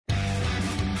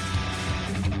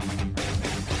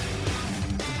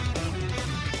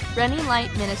Running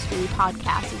Light Ministry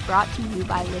podcast is brought to you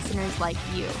by listeners like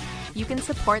you. You can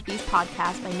support these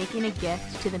podcasts by making a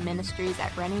gift to the ministries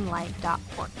at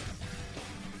runninglight.org.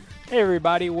 Hey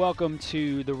everybody, welcome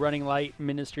to the Running Light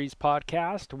Ministries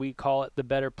podcast. We call it the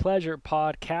Better Pleasure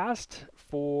podcast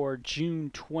for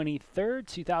June 23rd,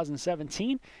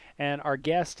 2017. And our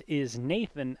guest is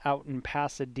Nathan out in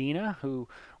Pasadena, who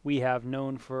we have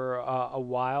known for a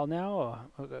while now,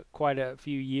 quite a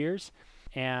few years.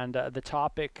 And the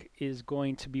topic is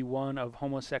going to be one of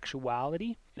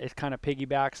homosexuality. It kind of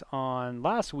piggybacks on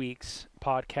last week's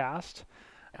podcast.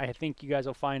 I think you guys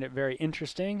will find it very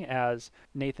interesting as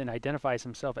Nathan identifies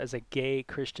himself as a gay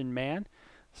Christian man.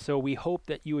 So we hope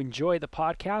that you enjoy the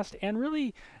podcast and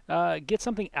really get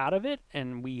something out of it.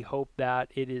 And we hope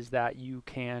that it is that you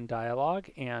can dialogue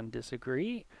and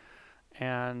disagree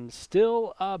and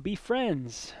still be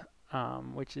friends,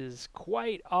 which is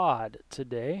quite odd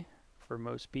today for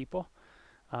most people.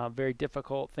 Very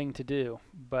difficult thing to do.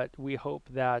 But we hope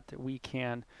that we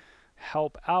can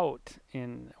help out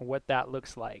in what that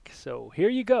looks like. So here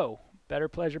you go, Better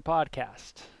Pleasure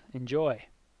Podcast. Enjoy.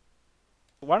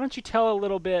 Why don't you tell a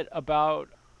little bit about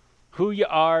who you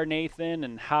are, Nathan,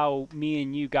 and how me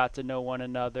and you got to know one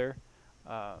another,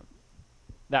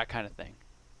 that kind of thing.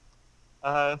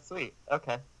 Sweet.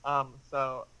 Okay.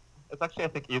 So it's actually, I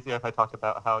think, easier if I talk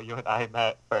about how you and I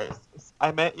met first.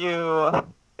 I met you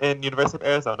in University of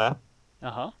Arizona.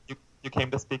 Uh-huh. You came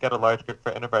to speak at a large group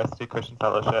for InterVarsity Christian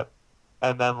Fellowship.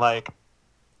 And then,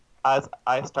 as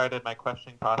I started my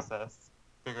questioning process,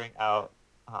 figuring out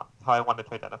how I wanted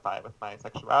to identify with my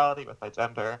sexuality, with my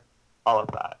gender, all of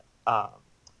that,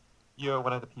 you are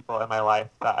one of the people in my life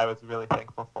that I was really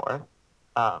thankful for,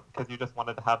 because you just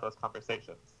wanted to have those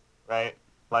conversations, right?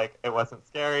 Like, it wasn't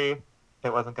scary.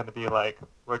 It wasn't going to be like,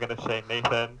 we're going to shame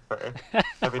Nathan for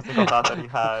every single thought that he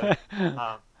had.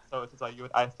 So it's just like you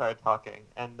and I started talking.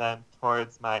 And then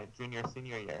towards my junior,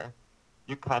 senior year,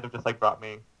 you kind of just brought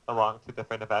me along to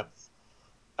different events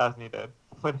as needed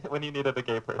when you needed a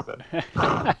gay person.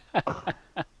 That's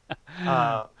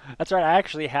right. I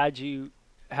actually had you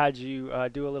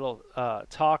do a little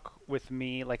talk with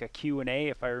me, like a Q&A,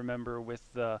 if I remember, with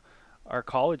our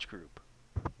college group.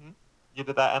 Mm-hmm. You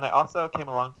did that, and I also came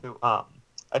along to I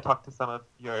talked to some of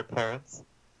your parents.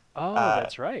 Oh,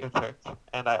 that's right. Your church,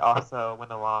 and I also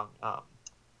went along.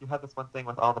 You had this one thing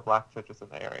with all the black churches in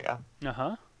the area. Uh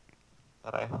huh.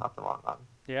 That I hopped along on.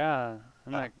 Yeah,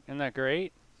 isn't that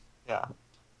great? Yeah.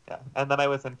 And then I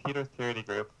was in Peter's purity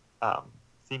group,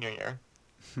 senior year.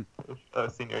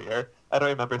 Senior year. I don't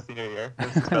remember senior year.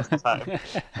 It was just the time.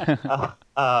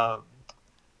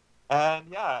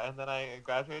 And then I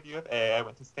graduated U of A. I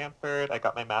went to Stanford. I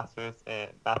got my master's in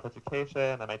math education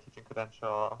and my teaching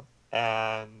credential.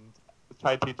 And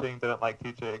tried teaching, didn't like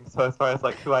teaching. So as far as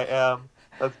who I am,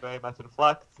 that's very much in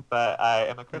flux, but I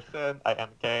am a Christian, I am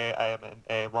gay, I am in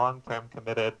a long-term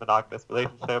committed monogamous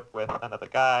relationship with another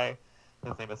guy.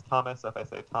 His name is Thomas, so if I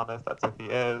say Thomas, that's who he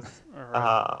is.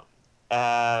 Right.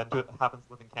 And happens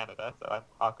to live in Canada, so I'm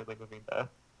awkwardly moving to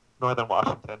Northern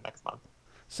Washington next month.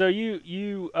 So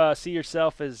you see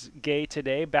yourself as gay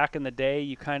today. Back in the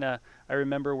day, I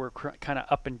remember were kind of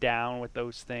up and down with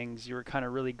those things. You were kind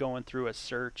of really going through a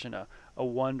search and a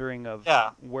wondering of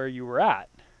where you were at.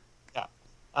 Yeah.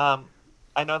 I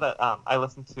know that I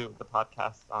listened to the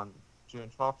podcast on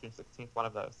June 12th, June 16th, one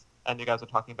of those, and you guys were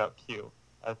talking about Q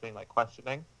as being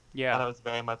questioning. Yeah. And I was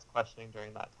very much questioning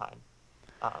during that time.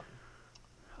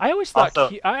 I always thought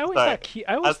also, I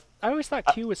always thought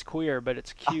Q was queer, but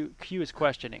it's Q is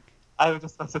questioning. I was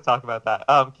just supposed to talk about that.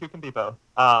 Q can be both.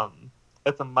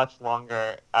 It's a much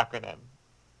longer acronym,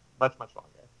 much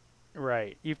longer.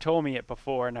 Right. You've told me it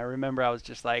before, and I remember I was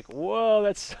just like, "Whoa,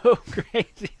 that's so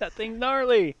crazy! That thing's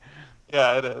gnarly."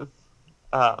 Yeah, it is.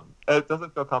 It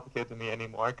doesn't feel complicated to me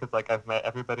anymore because I've met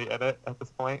everybody in it at this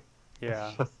point. Yeah.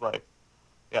 It's just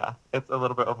it's a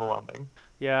little bit overwhelming.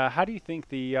 Yeah. How do you think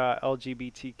the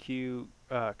LGBTQ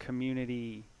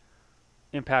community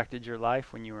impacted your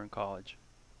life when you were in college?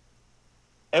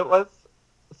 It was,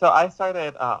 so I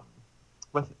started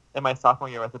in my sophomore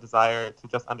year with a desire to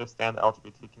just understand the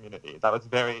LGBT community. That was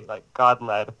very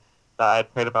God-led, that I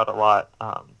had prayed about a lot.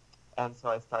 And so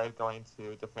I started going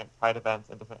to different Pride events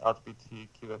and different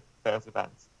LGBTQ affairs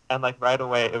events. And right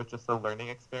away, it was just a learning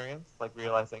experience,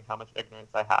 realizing how much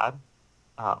ignorance I had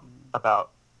about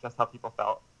just how people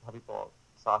felt, how people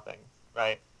saw things,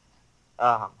 right?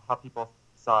 How people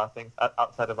saw things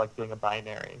outside of being a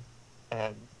binary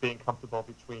and being comfortable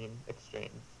between extremes.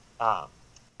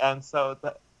 And so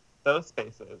those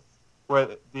spaces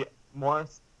were the more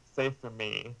safe for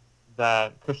me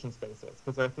than Christian spaces,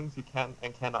 because there are things you can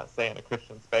and cannot say in a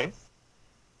Christian space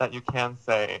that you can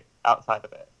say outside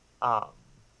of it.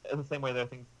 In the same way, there are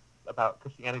things about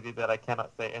Christianity that I cannot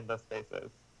say in those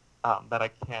spaces that I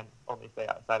can only say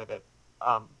outside of it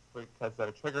because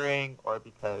they're triggering or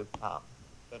because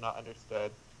they're not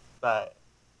understood. But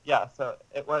yeah, so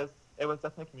it was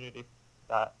definitely a community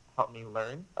that helped me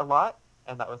learn a lot,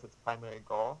 and that was its primary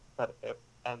goal.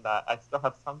 And that I still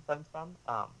have some friends from,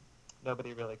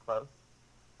 nobody really close.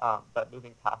 But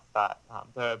moving past that,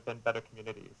 there have been better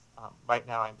communities. Right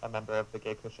now, I'm a member of the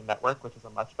Gay Christian Network, which is a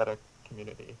much better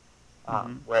community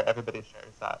where everybody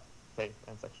shares that faith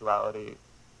and sexuality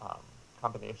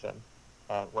combination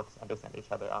and works to understand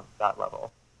each other on that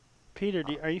level. Peter,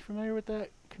 are you familiar with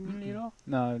that community at all?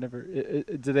 No, I've never.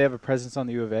 Do they have a presence on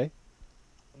the U of A?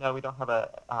 No, we don't have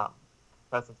a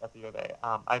presence at the U of A.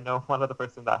 I know one other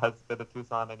person that has been to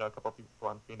Tucson. I know a couple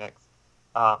people in Phoenix.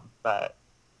 But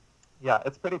yeah,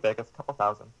 it's pretty big. It's a couple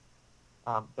thousand.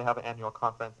 They have an annual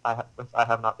conference, which I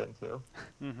have not been to.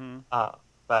 Mm-hmm.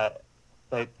 But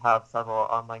they have several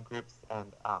online groups,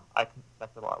 and I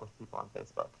connect a lot with people on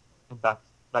Facebook. In fact,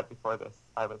 right before this,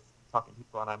 I was talking to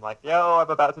people, and I'm like, "Yo, I'm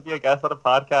about to be a guest on a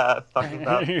podcast talking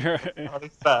about all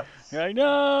these stuff." I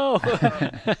know.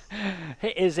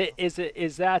 Hey, is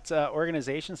that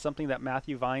organization something that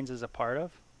Matthew Vines is a part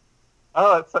of?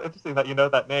 Oh, it's so interesting that you know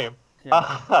that name.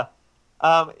 Yeah.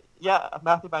 Yeah,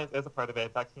 Matthew Vines is a part of it. In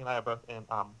fact, he and I are both in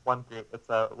one group. It's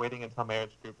a Waiting Until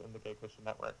Marriage group in the Gay Christian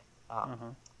Network.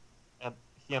 And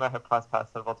he and I have crossed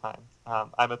paths several times.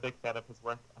 I'm a big fan of his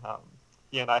work.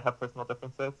 He and I have personal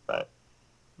differences, but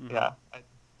yeah,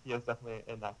 he is definitely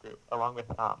in that group, along with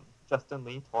Justin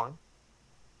Lee Torn.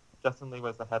 Justin Lee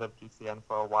was the head of GCN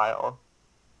for a while,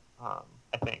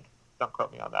 I think. Don't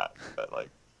quote me on that, but like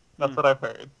that's what I've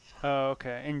heard. Oh,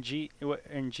 okay. And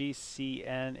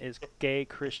GCN is Gay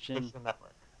Christian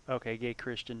Network. Okay, Gay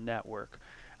Christian Network.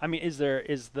 I mean, is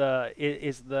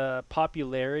the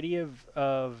popularity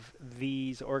of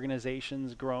these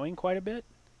organizations growing quite a bit?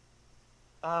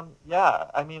 Yeah,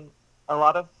 I mean, a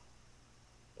lot of,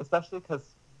 especially because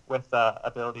with the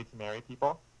ability to marry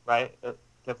people, right? It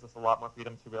gives us a lot more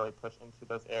freedom to really push into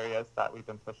those areas that we've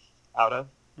been pushed out of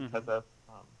because of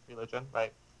religion,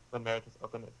 right? When marriage was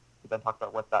open, we then talked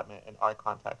about what that meant in our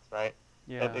context, right?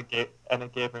 Yeah. And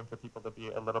it gave room for people to be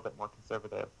a little bit more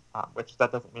conservative, which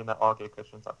that doesn't mean that all gay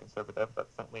Christians are conservative.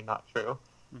 That's certainly not true.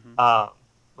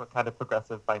 We're kind of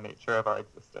progressive by nature of our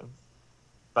existence.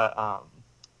 But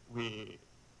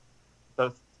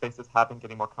those spaces have been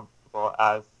getting more comfortable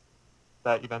as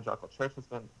the evangelical church has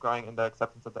been growing in the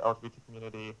acceptance of the LGBT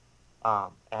community,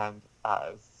 and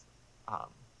as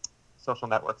social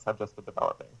networks have just been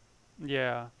developing.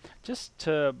 Yeah. Just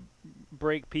to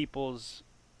break people's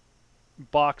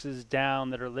boxes down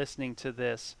that are listening to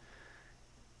this,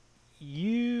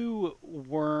 you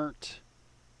weren't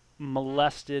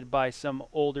molested by some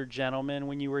older gentleman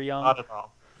when you were young? Not at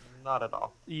all. Not at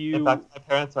all. In fact, my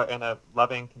parents are in a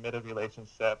loving, committed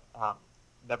relationship.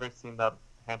 Never seen them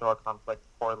handle a conflict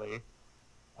poorly.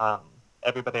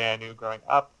 Everybody I knew growing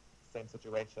up, same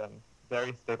situation.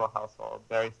 Very stable household,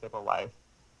 very stable life.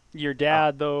 Your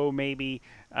dad, though, maybe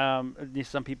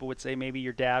some people would say maybe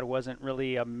your dad wasn't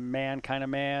really a man kind of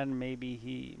man.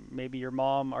 Maybe your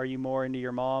mom. Are you more into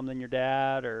your mom than your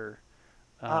dad, or?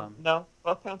 No,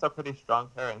 both parents are pretty strong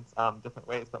parents, different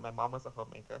ways. But my mom was a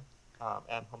homemaker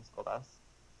and homeschooled us.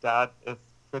 Dad is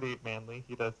pretty manly.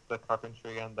 He does the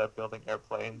carpentry and the building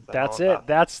airplanes. And That's all it. That.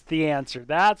 That's the answer.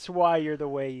 That's why you're the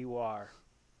way you are.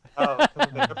 Oh,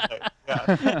 yeah.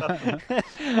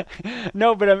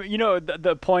 No, but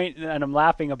the point, and I'm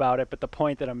laughing about it, but the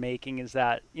point that I'm making is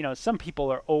that some people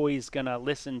are always gonna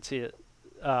listen to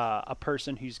a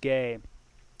person who's gay,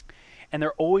 and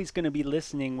they're always gonna be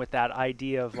listening with that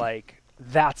idea of like,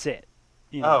 that's it.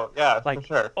 Oh yeah, like, for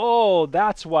sure. Oh,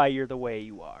 that's why you're the way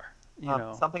you are.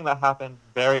 Something that happened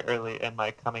very early in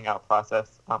my coming out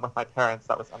process with my parents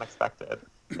that was unexpected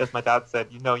is my dad said,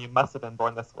 you must have been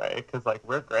born this way because, like,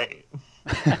 we're great.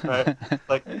 Right?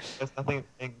 Like, there's nothing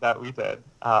that we did.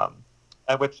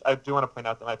 And which I do want to point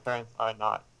out that my parents are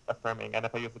not affirming. And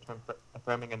if I use the term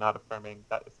affirming and not affirming,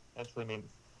 that essentially means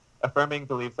affirming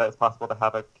believes that it's possible to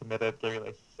have a committed gay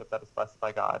relationship that is blessed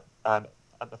by God. And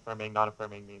unaffirming,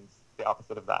 non-affirming means the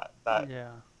opposite of that. That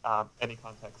any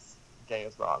context, gay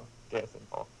is wrong. Gay is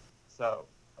sinful. So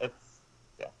it's,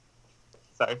 yeah.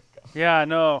 Sorry. Go. Yeah,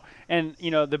 no. And,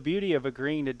 the beauty of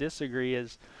agreeing to disagree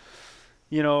is,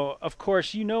 of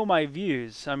course, my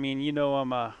views. I mean,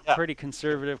 I'm a pretty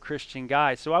conservative Christian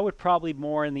guy. So I would probably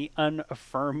more in the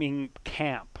unaffirming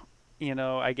camp,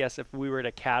 I guess if we were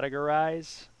to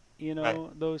categorize,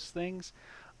 those things.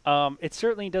 It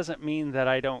certainly doesn't mean that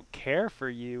I don't care for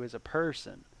you as a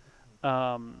person.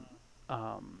 Um,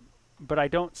 but I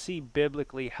don't see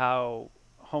biblically how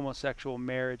homosexual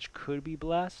marriage could be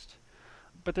blessed.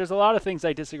 But there's a lot of things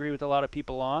I disagree with a lot of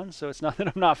people on, so it's not that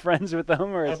I'm not friends with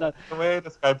them, or it's And not. the way I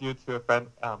described you to a friend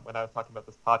when I was talking about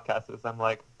this podcast is I'm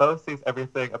like, Bo sees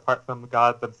everything apart from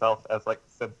God themselves as like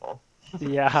sinful.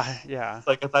 Yeah, yeah, It's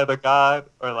like it's either God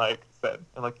or like sin,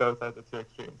 and like those are the two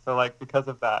extremes. So like because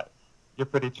of that, you're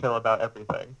pretty chill about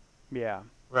everything, yeah,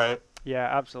 right? yeah,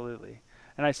 absolutely.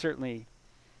 And I certainly,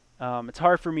 it's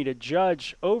hard for me to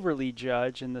overly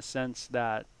judge in the sense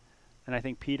that, and I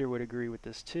think Peter would agree with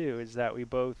this too, is that we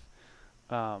both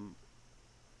um,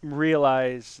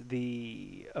 realize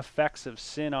the effects of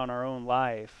sin on our own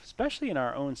life, especially in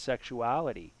our own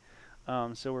sexuality.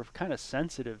 So we're kind of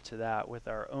sensitive to that with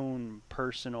our own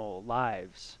personal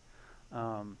lives.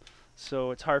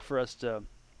 So it's hard for us to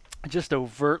just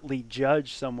overtly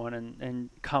judge someone and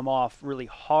come off really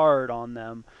hard on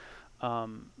them,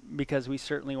 because we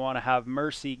certainly want to have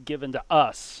mercy given to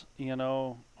us,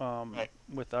 Right.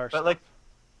 with our But stuff. like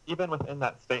even within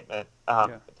that statement,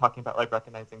 Yeah. talking about like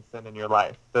recognizing sin in your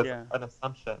life, there's Yeah. an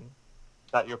assumption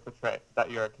that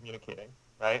you're communicating,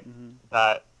 right? Hmm.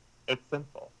 That it's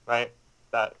sinful, right?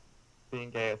 That being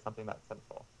gay is something that's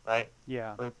sinful, right?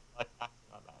 Yeah. We're like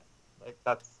acting on that. Like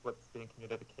that's what's being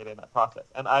communicated in that process.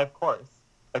 And I, of course,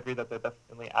 agree that there are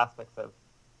definitely aspects of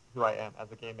who I am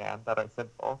as a gay man that are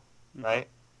sinful, Mhm. right?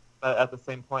 But at the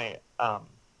same point,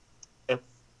 it's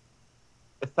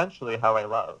essentially how I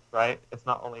love, right? It's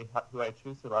not only who I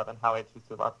choose to love and how I choose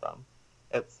to love them.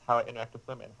 It's how I interact with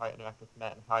women, how I interact with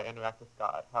men, how I interact with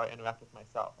God, how I interact with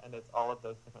myself. And it's all of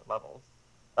those different levels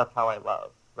of how I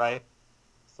love, right?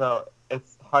 So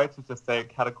it's hard to just say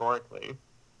categorically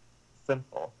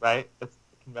sinful, right? You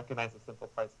can recognize the sinful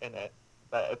parts in it,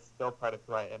 but it's still part of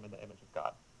who I am in the image of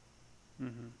God.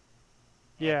 Hmm.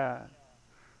 Yeah.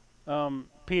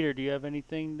 Peter, do you have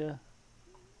anything to?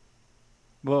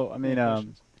 Well, I mean, Any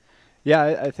questions?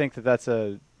 yeah, I think that's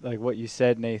like what you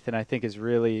said, Nathan, I think is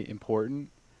really important,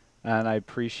 and I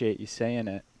appreciate you saying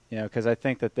it, because I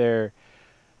think that there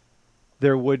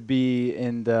would be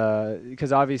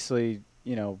because obviously,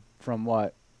 from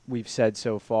what we've said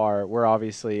so far, we're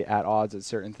obviously at odds at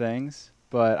certain things,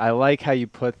 but I like how you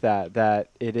put that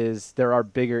there are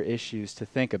bigger issues to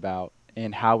think about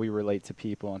in how we relate to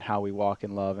people and how we walk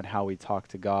in love and how we talk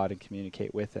to God and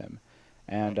communicate with Him.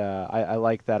 And I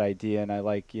like that idea, and I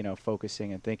like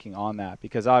focusing and thinking on that,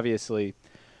 because obviously,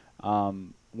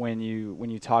 when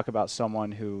you talk about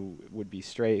someone who would be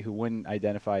straight, who wouldn't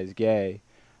identify as gay,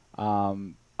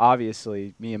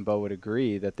 obviously, me and Bo would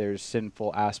agree that there's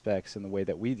sinful aspects in the way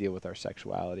that we deal with our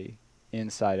sexuality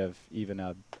inside of even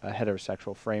a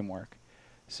heterosexual framework.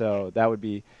 So that'd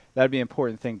be an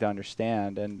important thing to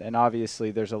understand, and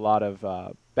obviously there's a lot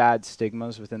of bad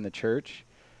stigmas within the church,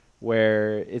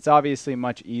 where it's obviously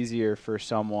much easier for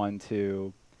someone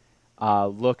to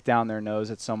look down their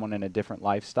nose at someone in a different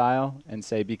lifestyle and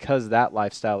say, because that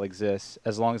lifestyle exists,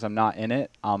 as long as I'm not in it,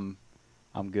 I'm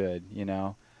good,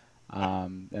 and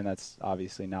that's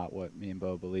obviously not what me and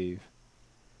Bo believe.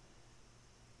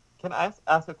 Can I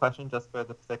ask a question just for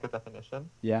the sake of definition?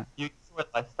 Yeah. You use the word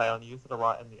lifestyle and you use it a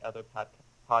lot in the other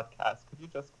podcasts. Could you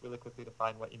just really quickly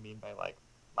define what you mean by like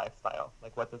lifestyle?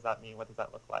 Like what does that mean? What does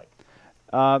that look like?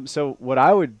 So what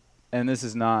I would, and this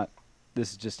is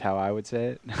just how I would say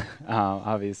it.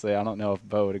 Obviously, I don't know if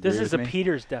Bo would agree with me. This is a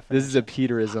Peter's definition. This is a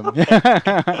Peterism.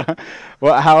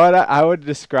 Well, how I would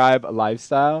describe a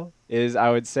lifestyle is, I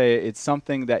would say it's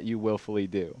something that you willfully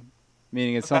do,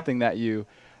 meaning it's something that you.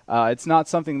 It's not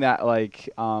something that, like,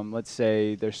 let's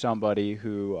say there's somebody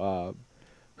who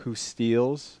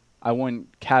steals. I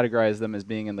wouldn't categorize them as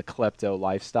being in the klepto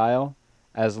lifestyle,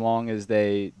 as long as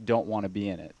they don't want to be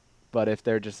in it. But if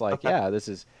they're just like, yeah, this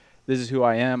is who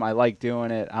I am, I like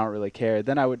doing it, I don't really care,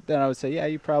 then I would say, yeah,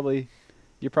 you're probably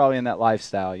in that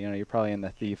lifestyle. You're probably in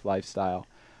the thief lifestyle.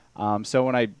 So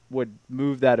when I would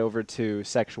move that over to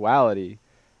sexuality,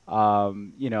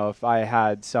 if I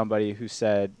had somebody who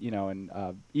said,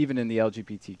 and even in the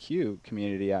LGBTQ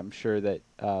community, I'm sure that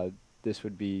this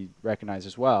would be recognized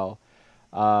as well,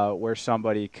 where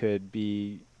somebody could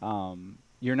be,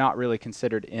 you're not really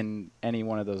considered in any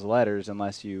one of those letters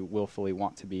unless you willfully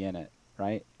want to be in it,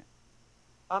 right?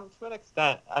 To an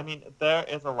extent. I mean, there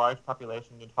is a large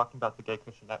population. You're talking about the Gay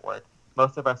Christian Network.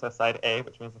 Most of us are side A,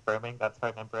 which means affirming. That's how I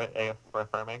remember it, A for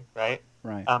affirming, right?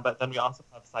 Right. But then we also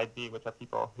have side B, which are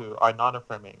people who are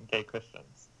non-affirming gay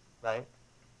Christians, right?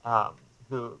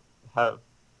 Who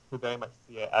very much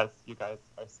see it as you guys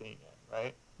are seeing it,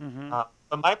 right? Mm-hmm.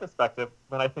 From my perspective,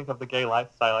 when I think of the gay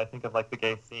lifestyle, I think of like the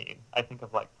gay scene. I think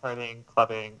of like partying,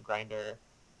 clubbing, Grindr,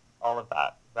 all of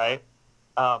that, right?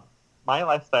 my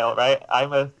lifestyle, right?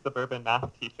 I'm a suburban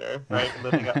math teacher, right?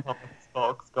 Living at home with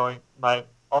folks,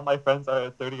 all my friends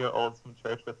are 30-year-olds from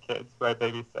church with kids who I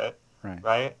babysit, Right.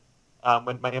 right?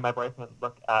 When me and my boyfriend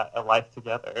look at a life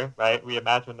together, right? We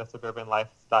imagine a suburban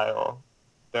lifestyle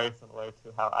very similar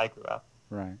to how I grew up.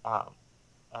 Right.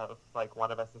 Of like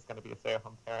one of us is going to be a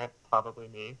stay-at-home parent, probably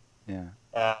me, Yeah.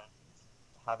 and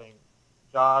having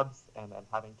jobs and then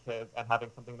having kids and having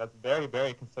something that's very,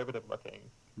 very conservative looking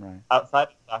Right. outside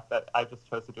of the fact that I just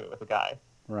chose to do it with a guy,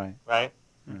 Right. right?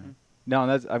 Mhm. No,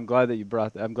 I'm glad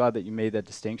that I'm glad that you made that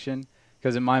distinction,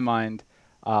 because in my mind,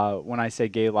 when I say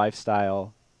gay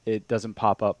lifestyle, it doesn't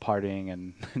pop up partying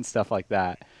and, and stuff like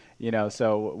that.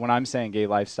 So when I'm saying gay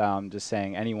lifestyle, I'm just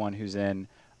saying anyone who's in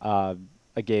a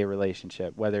gay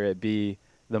relationship, whether it be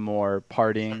the more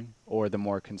partying or the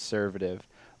more conservative.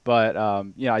 But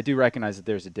I do recognize that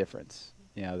there's a difference.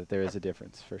 That there is a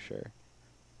difference for sure.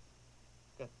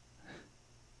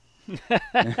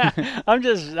 I'm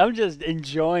just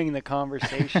enjoying the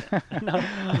conversation. No,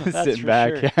 that's Sitting for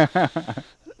back. sure. Yeah.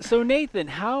 So Nathan,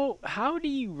 how do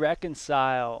you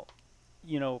reconcile,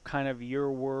 kind of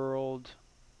your world,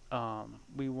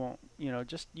 we won't,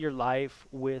 just your life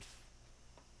with,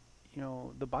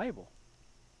 the Bible?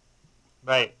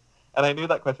 Right. And I knew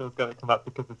that question was going to come up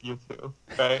because of you two,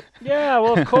 right? Yeah,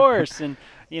 well, of course. And,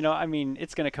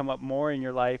 it's going to come up more in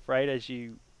your life, right? As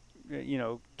you,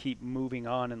 keep moving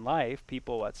on in life,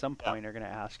 people at some point are going to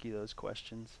ask you those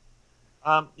questions.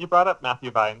 You brought up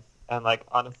Matthew Vines, and like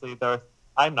honestly,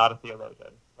 I'm not a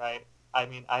theologian, right? I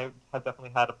mean, I have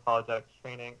definitely had apologetics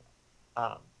training.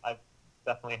 I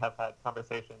definitely have had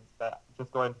conversations, but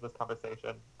just going into this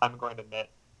conversation, I'm going to admit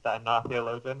that I'm not a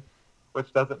theologian,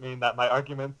 which doesn't mean that my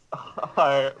arguments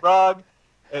are wrong.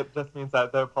 It just means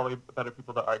that there are probably better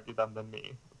people to argue them than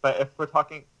me. But if we're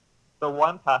talking, the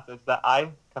one passage that I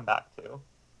come back to,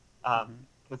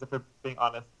 because if we're being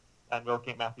honest, and we'll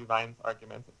get Matthew Vines'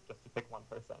 arguments just to pick one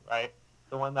person, right?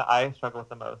 The one that I struggle with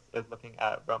the most is looking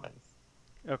at Romans.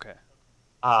 Okay.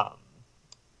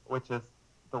 Which is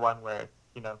the one where,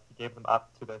 he gave them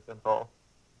up to their sinful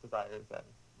desires, and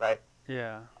right?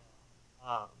 Yeah.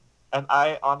 And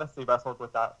I honestly wrestled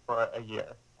with that for a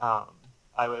year.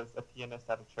 I was a pianist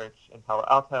at a church in Palo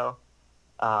Alto,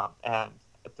 and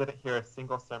I didn't hear a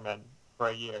single sermon for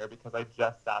a year because I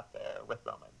just sat there with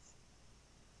Romans,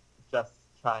 just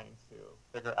trying to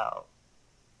figure out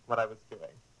what I was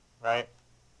doing, right?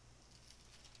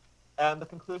 And the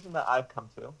conclusion that I've come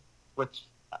to, which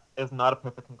is not a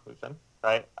perfect conclusion,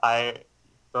 right?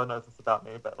 Bill knows this about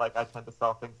me, but like I tend to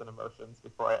solve things in emotions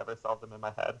before I ever solve them in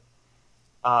my head,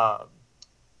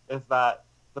 is that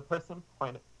the person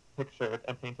pictured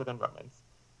and painted in Romans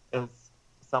is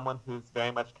someone who's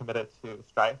very much committed to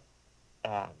strife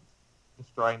and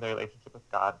destroying their relationship with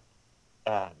God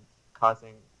and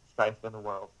causing strife in the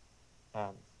world.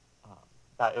 And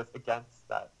that is against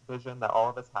that vision that all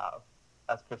of us have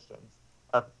as Christians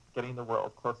of getting the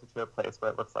world closer to a place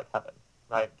where it looks like heaven,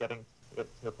 right? Getting it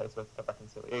to a place of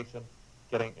reconciliation,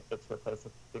 getting it to a place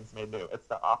of things made new. It's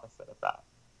the opposite of that,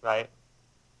 right?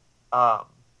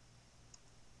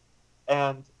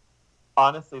 And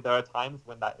honestly, there are times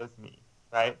when that is me,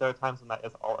 right? There are times when that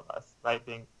is all of us, right?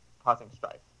 Causing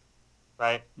strife,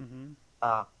 right? Mm-hmm.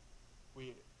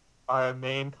 Our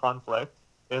main conflict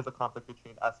is a conflict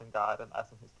between us and God and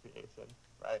us and His creation,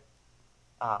 right?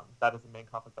 That is the main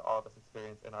conflict that all of us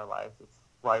experience in our lives. It's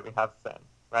why we have sin,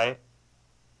 right?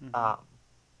 Mm-hmm.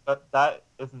 But that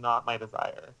is not my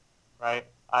desire, right?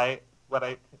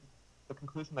 The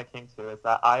conclusion I came to is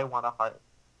that I want a heart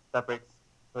that breaks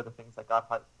for the things that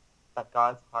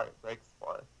God's heart breaks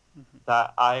for. Mm-hmm.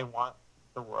 That I want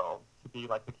the world to be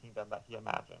like the kingdom that He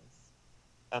imagines,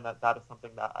 and that is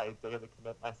something that I daily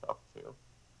commit myself to.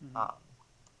 Mm-hmm.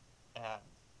 And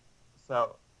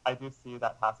so I do see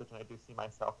that passage, and I do see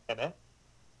myself in it,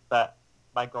 but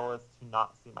my goal is to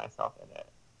not see myself in it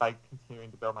by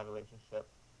continuing to build my relationship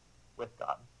with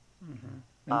God, and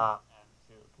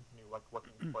to continue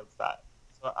working towards that.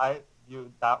 So I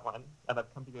view that one, and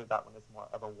I've come to view that one as more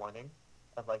of a warning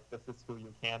of like, this is who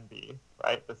you can be,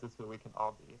 right? This is who we can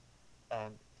all be,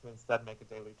 and to instead make a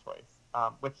daily choice,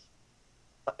 which,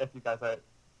 if you guys are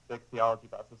big theology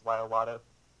buffs, is why a lot of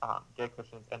gay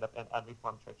Christians end up in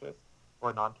unreformed churches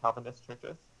or non-Calvinist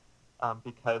churches,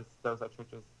 because those are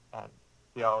churches and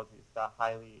theologies that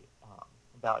highly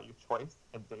value choice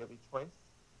and daily choice,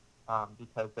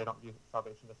 because they don't view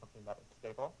salvation as something that is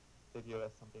stable. They view it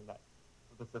as something that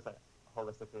this isn't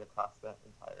holistically across the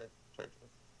entire churches,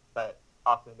 but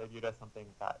often they view it as something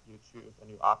that you choose and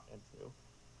you opt into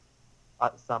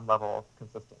at some level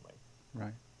consistently.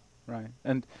 Right.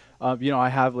 And, I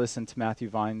have listened to Matthew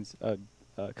Vines'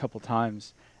 a couple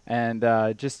times, and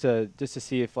just to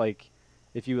see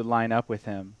if you would line up with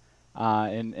him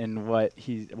in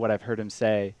what I've heard him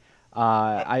say.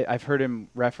 I've heard him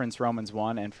reference Romans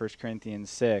 1 and 1 Corinthians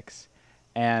 6,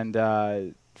 and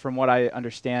from what I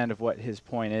understand of what his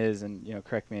point is, and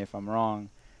correct me if I'm wrong,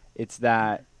 it's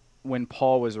that when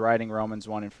Paul was writing Romans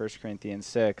 1 and 1 Corinthians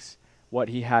 6, what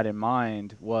he had in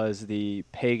mind was the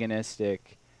paganistic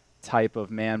type of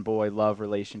man-boy love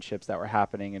relationships that were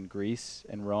happening in Greece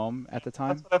and Rome at the time.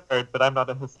 That's what I've heard, but I'm not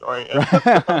a historian.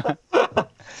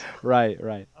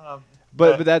 Right.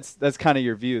 But that's kind of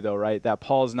your view, though, right? That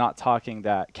Paul's not talking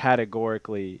that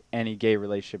categorically any gay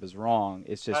relationship is wrong.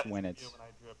 It's just when it's... When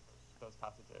I drew up those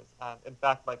passages. And in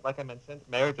fact, like I mentioned,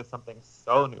 marriage is something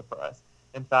so new for us.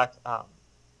 In fact,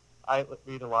 I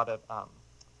read a lot of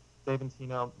Dave and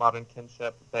Tino, Modern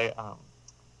Kinship. They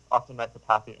often write for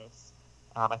Patheos.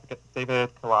 I forget David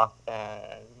Koloff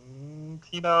and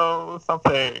Tino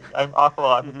something. I'm awful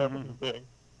on everything.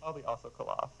 Probably also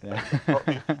Koloff.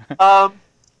 Yeah.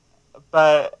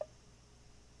 But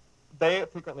they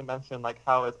frequently mention like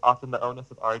how it's often the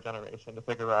onus of our generation to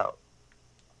figure out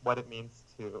what it means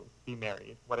to be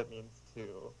married, what it means to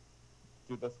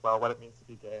do this well, what it means to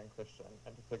be gay and Christian,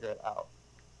 and to figure it out.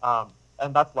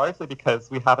 And that's largely because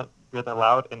we haven't been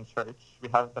allowed in church. We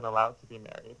haven't been allowed to be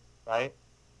married, right?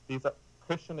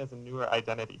 Christian is a newer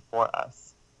identity for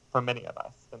us, for many of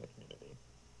us in the community.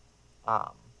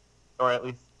 Or at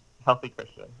least healthy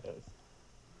Christian is.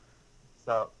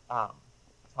 So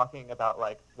talking about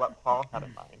like what Paul had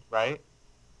in mind, right?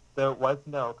 There was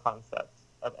no concept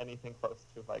of anything close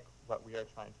to like what we are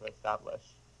trying to establish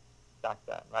back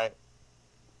then, right?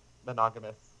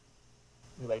 Monogamous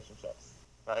relationships,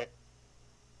 right?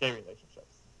 Gay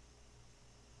relationships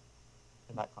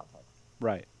in that context.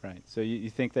 Right. So you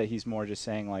think that he's more just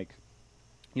saying like,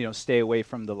 stay away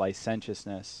from the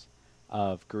licentiousness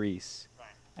of Greece. Right.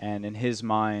 And in his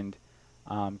mind,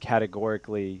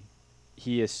 categorically,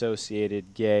 he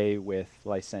associated gay with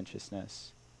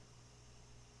licentiousness.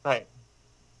 Right.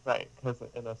 Because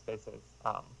in those spaces,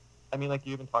 like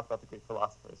you even talked about the Greek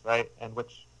philosophers, right? And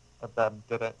which of them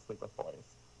didn't sleep with boys,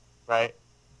 right?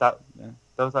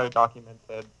 Those are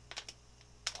documented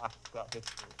throughout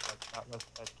history. Like that was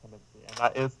a tendency, and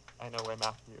that is, I know, where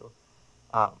Matthew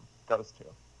goes to.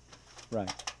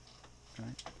 Right.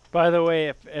 By the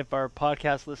way, if our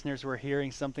podcast listeners were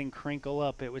hearing something crinkle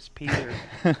up, it was Peter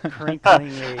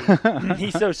crinkling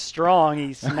he's so strong,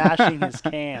 he's smashing his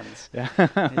cans. Yeah.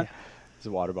 It's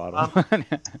a water bottle.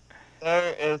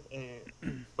 There is a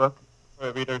book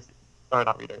for readers, or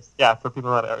not readers, for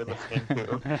people that are listening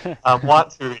to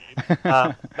want to read.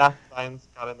 Matthew Stein's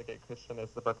God and the Gay Christian is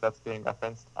the book that's being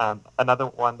referenced. Another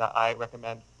one that I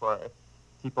recommend for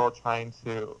people trying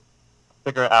to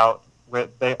figure out where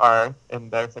they are in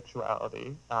their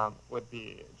sexuality would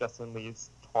be Justin Lee's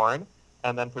Torn.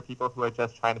 And then for people who are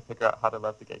just trying to figure out how to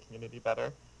love the gay community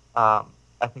better, I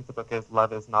think the book is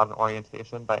Love is Not an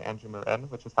Orientation by Andrew Marin,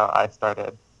 which is how I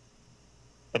started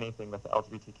anything with the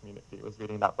LGBT community, was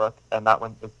reading that book. And that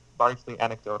one is largely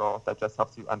anecdotal, that just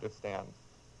helps you understand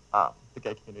the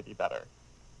gay community better.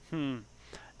 I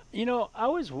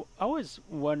was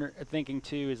thinking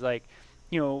too, is like,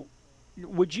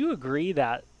 would you agree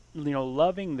that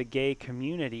loving the gay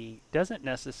community doesn't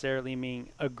necessarily mean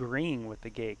agreeing with the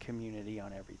gay community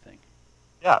on everything?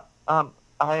 Yeah.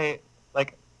 I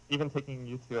like even taking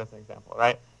you two as an example,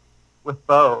 right? With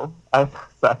Bo, with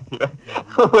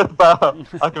Bo,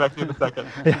 I'll get back to you in a second.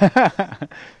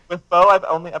 With Bo, I've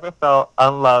only ever felt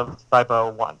unloved by Bo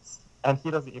once, and he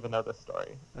doesn't even know this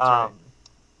story. That's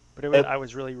right. But I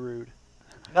was really rude.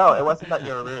 No, it wasn't that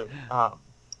you were rude.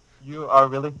 You are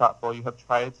really thoughtful. You have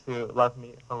tried to love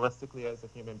me holistically as a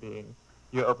human being.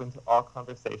 You're open to all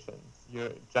conversations.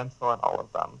 You're gentle in all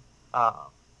of them.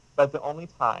 But the only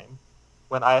time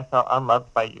when I felt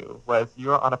unloved by you was you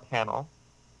were on a panel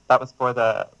that was for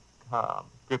the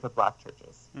group of black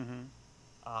churches. Mm-hmm.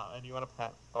 And you were on a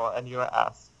panel, and you were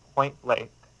asked point blank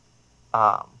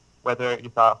whether you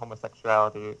thought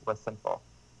homosexuality was sinful.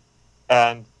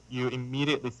 And you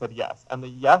immediately said yes. And the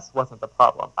yes wasn't the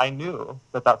problem. I knew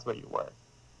that that's where you were.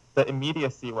 The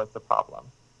immediacy was the problem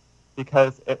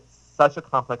because it's such a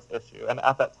complex issue. And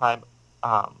at that time,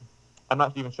 I'm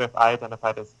not even sure if I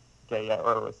identified as gay yet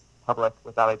or it was public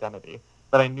without identity,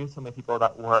 but I knew so many people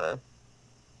that were.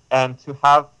 And to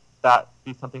have that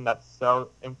be something that's so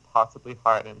impossibly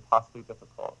hard and impossibly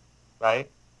difficult, right?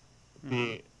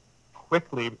 Be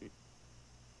quickly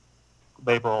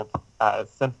labeled as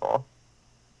sinful,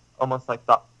 almost like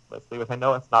thoughtlessly, which I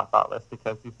know it's not thoughtless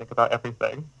because you think about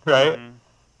everything, right?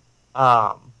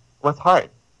 Was hard.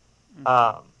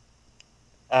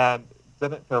 And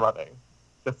didn't feel loving,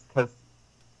 just because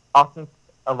often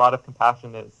a lot of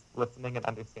compassion is listening and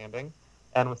understanding,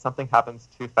 and when something happens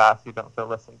too fast, you don't feel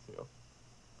listened to.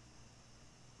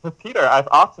 With Peter, I've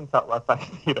often felt loved by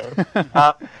Peter.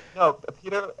 No,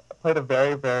 Peter played a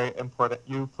very, very important,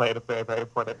 you played a very, very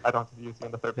important, I don't have to use you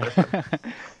in the third person.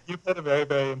 You played a very,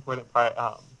 very important part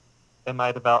in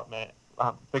my development,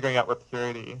 figuring out what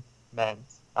purity meant.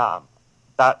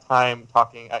 That time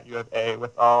talking at U of A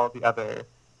with all the other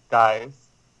guys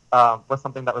was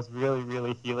something that was really,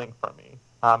 really healing for me.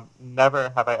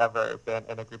 Never have I ever been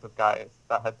in a group of guys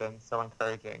that had been so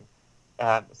encouraging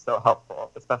and so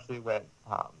helpful, especially when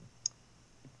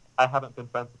I haven't been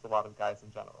friends with a lot of guys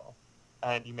in general.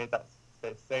 And you made that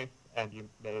space safe, and you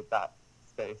made that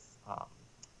space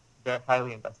very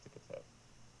highly investigative.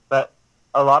 But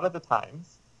a lot of the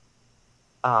times,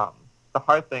 the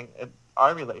hard thing in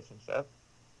our relationship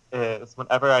is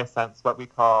whenever I sense what we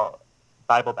call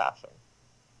Bible bashing,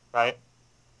 right?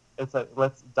 It's like,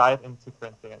 let's dive into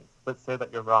Corinthians. Let's say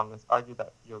that you're wrong. Let's argue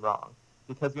that you're wrong.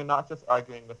 Because you're not just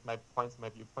arguing with my points, my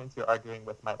viewpoints, you're arguing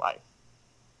with my life,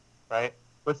 right?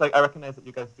 Which, like, I recognize that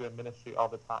you guys do in ministry all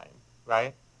the time,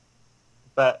 right?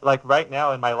 But, like, right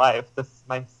now in my life,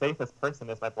 my safest person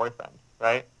is my boyfriend,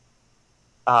 right?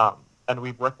 And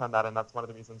we've worked on that, and that's one of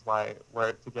the reasons why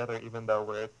we're together even though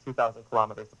we're 2,000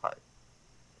 kilometers apart,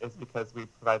 is because we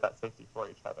provide that safety for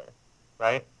each other,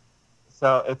 right?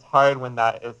 So it's hard when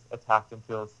that is attacked and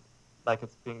feels like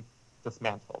it's being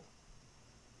dismantled.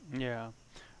 Yeah.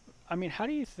 I mean, how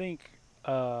do you think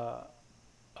a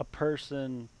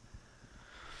person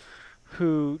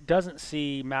who doesn't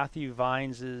see Matthew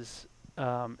Vines's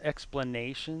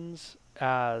explanations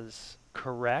as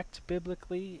correct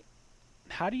biblically,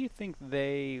 how do you think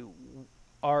they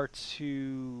are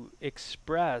to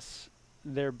express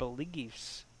their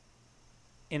beliefs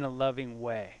in a loving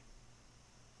way?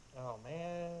 Oh,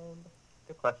 man.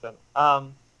 Good question.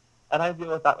 And I deal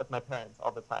with that with my parents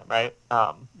all the time, right?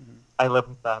 I live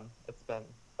with them. It's been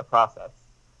a process,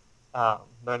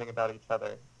 learning about each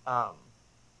other.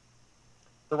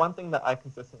 The one thing that I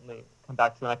consistently come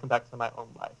back to, and I come back to my own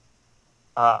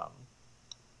life,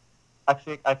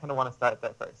 actually, I kind of want to start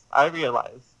there first. I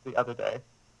realized the other day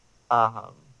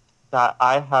that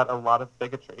I had a lot of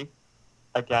bigotry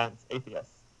against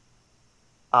atheists.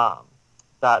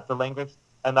 That the language,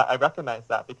 and that I recognize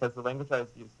that because the language I was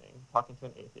using, talking to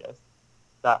an atheist,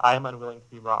 that I am unwilling to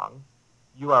be wrong,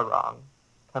 you are wrong,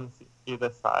 come see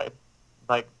this side,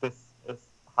 like this is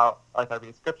how, like I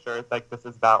read scripture, like this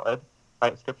is valid,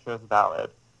 right, scripture is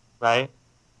valid, right,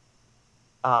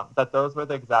 that those were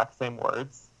the exact same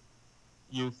words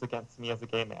used against me as a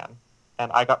gay man,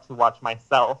 and I got to watch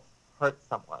myself hurt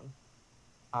someone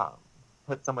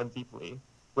deeply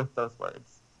with those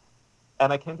words.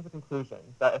 And I came to the conclusion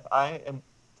that if I am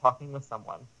talking with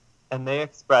someone and they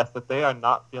express that they are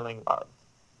not feeling loved,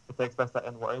 if they express that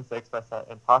in words, they express that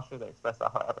in posture, they express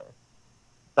that however,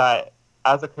 that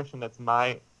as a Christian, it's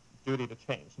my duty to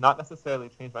change. Not necessarily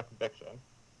change my conviction,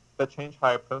 but change how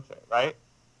I approach it, right?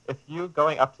 If you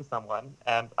going up to someone,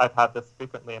 and I've had this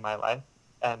frequently in my life,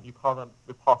 and you call them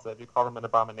repulsive, you call them an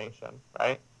abomination,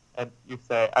 right? And you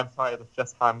say, I'm sorry, that's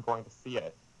just how I'm going to see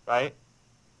it, right?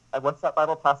 And what's that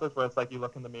Bible passage where it's like you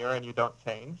look in the mirror and you don't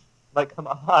change? Like, come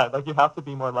on, like you have to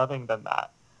be more loving than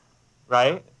that,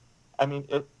 right? I mean,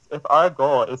 if our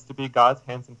goal is to be God's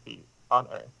hands and feet on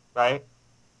earth, right?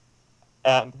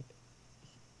 And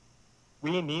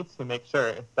we need to make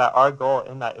sure that our goal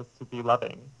in that is to be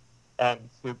loving and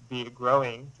to be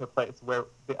growing to a place where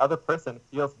the other person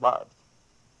feels loved,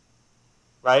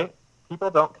 right? People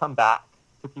don't come back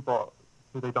to people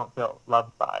who they don't feel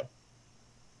loved by.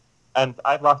 And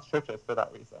I've lost churches for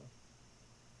that reason.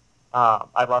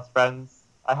 I've lost friends.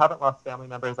 I haven't lost family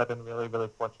members. I've been really, really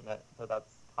fortunate, so that's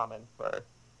common for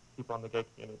people in the gay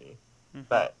community. Mm-hmm.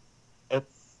 But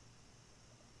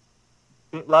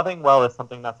loving well is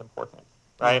something that's important,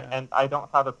 right? Yeah. And I don't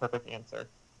have a perfect answer.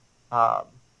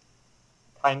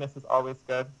 Kindness is always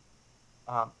good.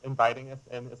 Inviting us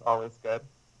in is always good.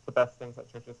 The best things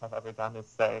that churches have ever done is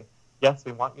say, yes,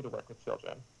 we want you to work with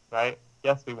children, right?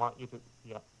 Yes, we want you to,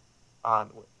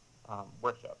 on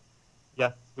worship.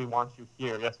 Yes, we want you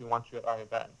here. Yes, we want you at our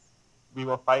events. We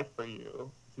will fight for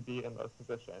you to be in those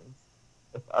positions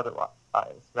if otherwise,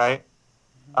 right?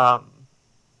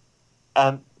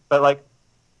 Mm-hmm. But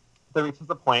there reaches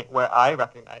a point where I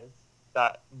recognize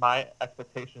that my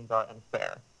expectations are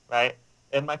unfair, right?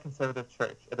 In my conservative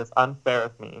church, it is unfair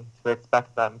of me to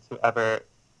expect them to ever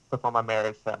perform a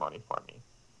marriage ceremony for me,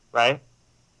 right?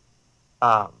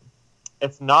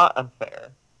 It's not unfair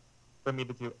for me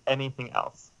to do anything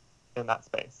else in that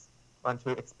space. or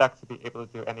to expect to be able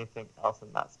to do anything else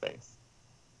in that space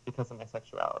because of my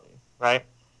sexuality, right?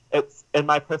 It's in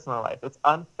my personal life. It's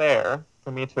unfair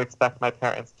for me to expect my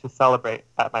parents to celebrate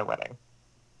at my wedding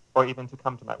or even to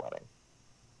come to my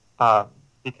wedding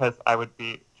because I would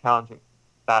be challenging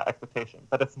that expectation.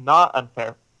 But it's not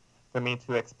unfair for me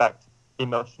to expect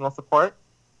emotional support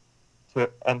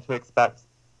and to expect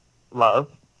love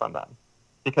from them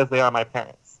because they are my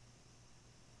parents,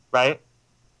 right?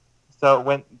 So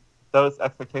when those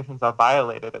expectations are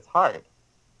violated, it's hard.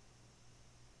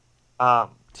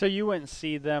 So you wouldn't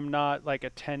see them not like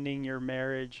attending your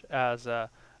marriage as an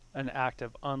act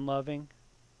of unloving?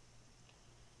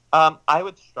 I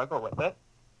would struggle with it,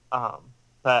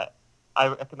 but I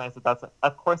recognize that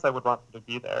of course I would want them to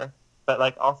be there, but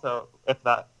like also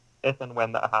if and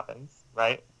when that happens,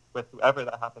 right, with whoever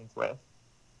that happens with,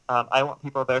 I want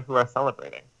people there who are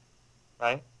celebrating,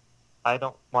 right? I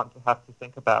don't want to have to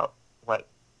think about what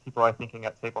people are thinking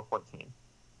at table 14,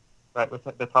 right, which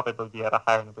they probably would be at a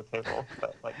higher number table,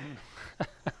 but like,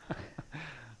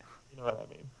 you know what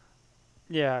I mean?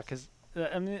 Yeah, because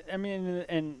I mean,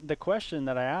 and the question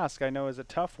that I ask, I know, is a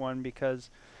tough one because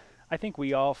I think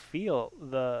we all feel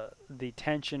the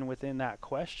tension within that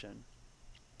question.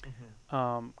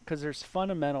 Because there's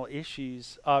fundamental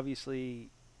issues, obviously,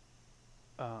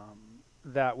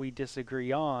 that we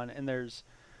disagree on, and there's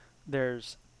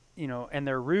and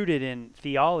they're rooted in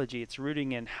theology. It's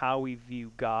rooting in how we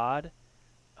view God,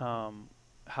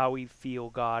 how we feel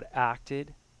God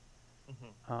acted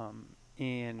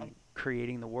in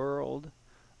creating the world.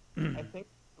 I think,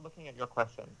 looking at your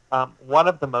question, one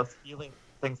of the most healing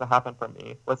things that happened for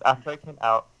me was after I came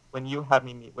out, when you had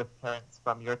me meet with parents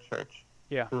from your church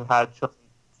who had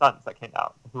sons that came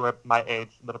out, who were my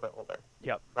age, a little bit older.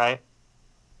 Yep. Right?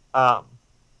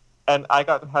 And I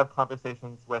got to have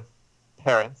conversations with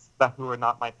parents who were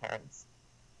not my parents,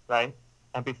 right?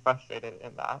 And be frustrated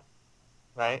in that,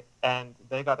 right? And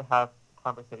they got to have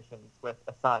conversations with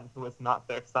a son who was not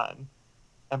their son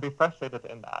and be frustrated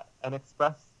in that and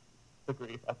express the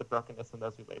grief at the brokenness in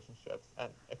those relationships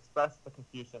and express the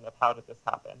confusion of how did this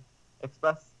happen,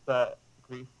 express the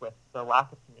grief with the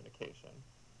lack of communication,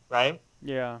 right?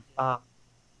 Yeah.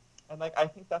 And like I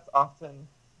think that's often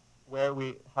where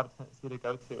we have a tendency to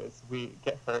go to is we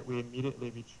get hurt, we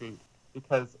immediately retreat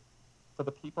because for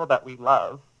the people that we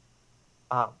love,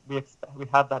 we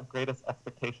have that greatest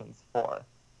expectations for,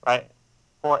 right?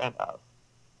 For and of,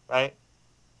 right?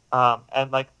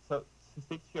 And like so to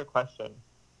speak to your question,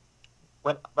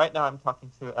 right now I'm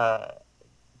talking to a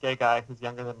gay guy who's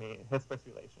younger than me, his first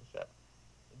relationship,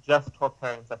 just told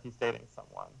parents that he's dating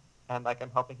someone. And like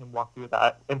I'm helping him walk through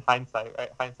that in hindsight, right?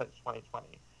 Hindsight's 2020.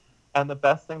 And the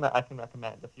best thing that I can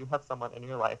recommend, if you have someone in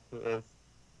your life who is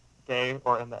gay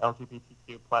or in the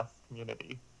LGBTQ plus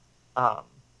community,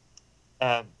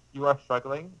 and you are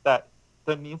struggling, that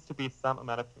there needs to be some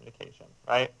amount of communication,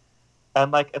 right?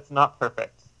 And like it's not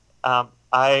perfect.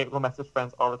 I will message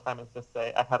friends all the time and just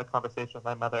say, I had a conversation with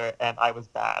my mother and I was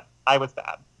bad.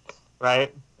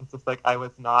 Right? It's just like I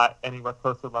was not anywhere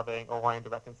close to loving or wanting to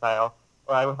reconcile.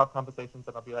 Or I would have conversations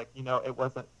and I'll be like, it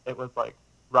was like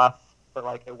rough, but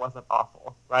like it wasn't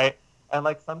awful, right? And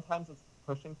like sometimes it's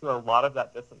pushing through a lot of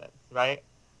that dissonance, right?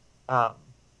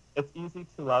 It's easy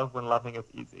to love when loving is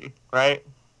easy, right?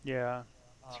 Yeah,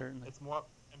 certainly. It's more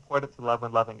important to love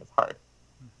when loving is hard.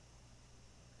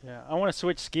 Yeah, I want to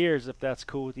switch gears if that's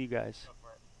cool with you guys.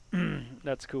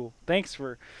 That's cool. Thanks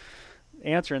for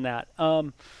answering that.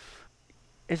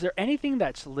 Is there anything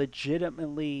that's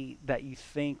legitimately that you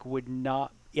think would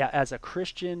not, as a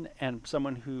Christian and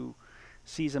someone who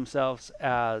sees themselves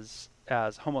as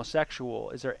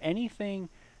homosexual, is there anything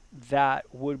that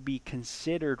would be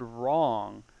considered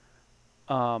wrong,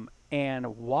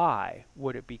 and why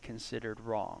would it be considered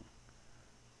wrong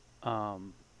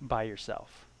by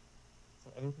yourself? So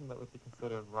anything that would be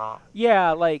considered wrong?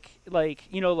 Yeah, because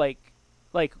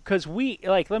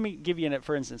let me give you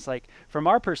for instance, like from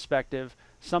our perspective,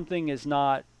 something is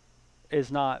not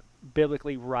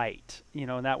biblically right,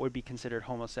 and that would be considered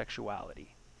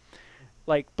homosexuality.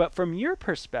 Like, but from your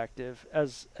perspective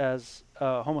as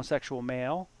a homosexual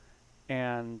male,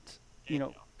 and gay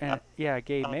male.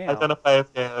 Identify as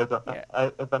gay. I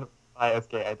identify as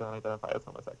gay. I don't identify as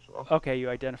homosexual. Okay, you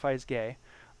identify as gay.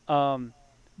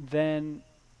 Then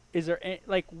is there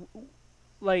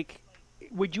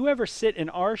would you ever sit in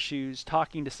our shoes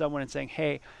talking to someone and saying,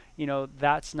 hey,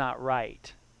 that's not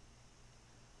right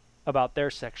about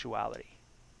their sexuality,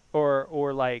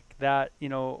 or like that, is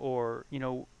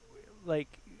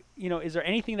there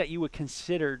anything that you would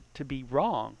consider to be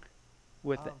wrong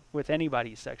with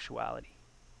anybody's sexuality?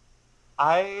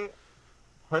 I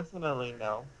personally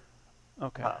know.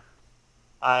 Okay.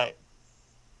 I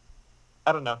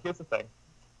don't know. Here's the thing.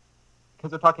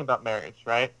 Because we're talking about marriage,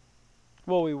 right?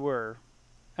 Well, we were.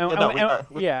 And, Yeah, no, and- we and-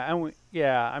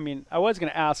 are. I mean, I was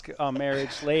going to ask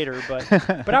marriage later,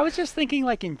 but I was just thinking,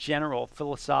 like, in general,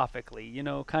 philosophically,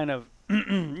 kind of,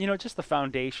 just the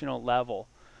foundational level,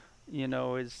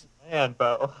 is Man,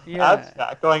 Bo. Yeah.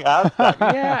 Abstract. Going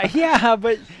abstract. yeah,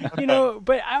 but Okay.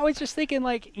 but I was just thinking,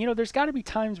 like, there's got to be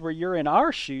times where you're in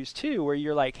our shoes too, where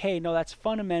you're like, hey, no, that's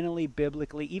fundamentally,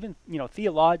 biblically, even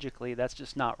theologically, that's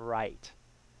just not right.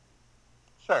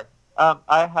 Sure.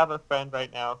 I have a friend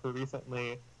right now who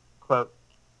recently, quote,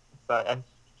 sorry, I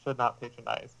should not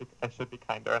patronize. I should be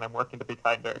kinder, and I'm working to be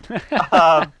kinder.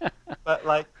 But,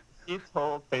 like, he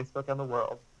told Facebook and the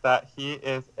world that he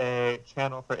is a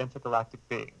channel for intergalactic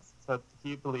beings. So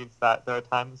he believes that there are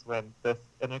times when this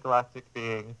intergalactic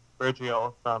being,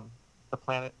 Virgil, from the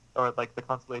planet, or, like, the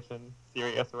constellation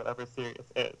Sirius, or whatever Sirius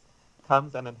is,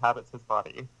 comes and inhabits his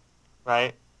body,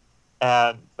 right?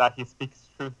 And that he speaks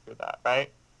truth through that,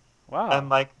 right? Wow. And,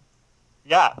 like,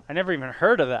 yeah, I never even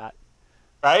heard of that.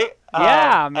 right?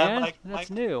 Yeah, And, man, like, that's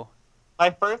new. my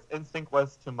first instinct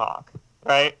was to mock,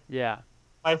 right? Yeah.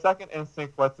 My second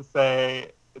instinct was to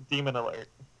say demon alert,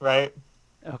 right?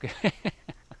 Okay.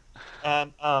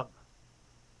 And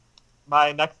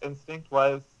my next instinct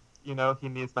was, he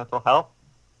needs mental help.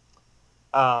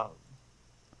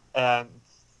 And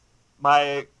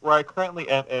where I currently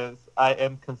am is I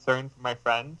am concerned for my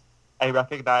friend. I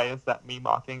recognize that me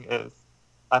mocking is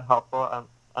unhelpful and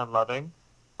unloving.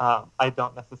 I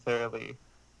don't necessarily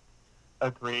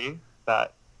agree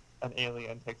that an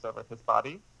alien takes over his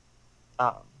body.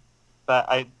 But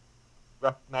I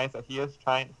recognize that he is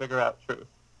trying to figure out truth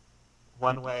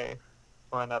one way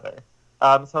or another.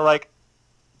 So, like,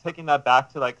 taking that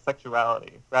back to, like,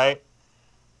 sexuality, right?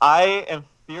 I am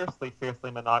fiercely,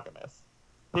 fiercely monogamous.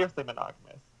 Fiercely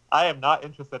monogamous. I am not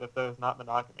interested if there is not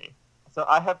monogamy. So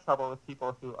I have trouble with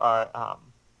people who are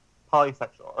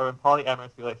polysexual or in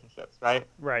polyamorous relationships, right?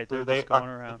 Right. They're Who they just going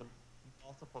are around. with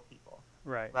multiple people,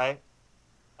 Right. right?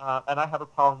 And I have a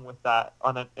problem with that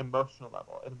on an emotional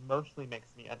level. It emotionally makes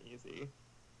me uneasy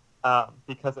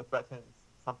because it threatens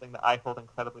something that I hold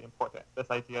incredibly important, this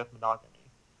idea of monogamy,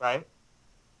 right?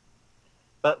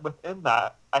 But within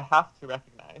that, I have to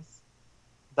recognize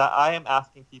that I am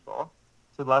asking people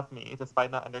to love me despite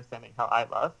not understanding how I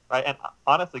love, right? And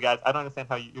honestly, guys, I don't understand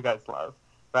how you guys love,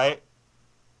 right?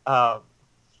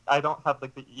 I don't have,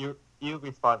 like, the EU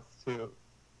response to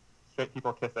straight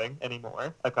people kissing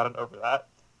anymore. I've gotten over that.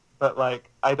 But, like,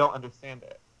 I don't understand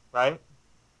it, right?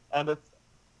 And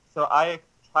so I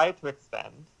try to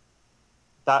extend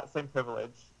that same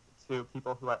privilege to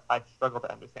people who I struggle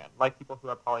to understand, like people who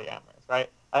are polyamorous, right?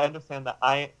 I understand that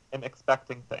I am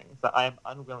expecting things that I am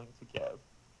unwilling to give,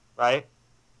 right?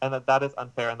 And that is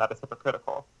unfair and that is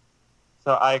hypocritical.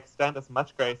 So I extend as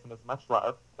much grace and as much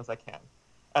love as I can.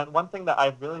 And one thing that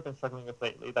I've really been struggling with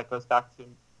lately that goes back to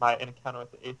my encounter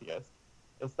with the atheist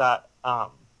is that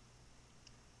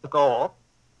the goal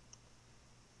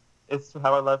is to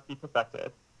have our love be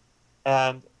perfected.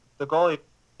 And the goal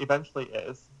eventually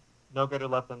is no greater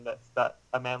love than this, that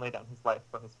a man lay down his life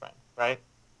for his friend, right?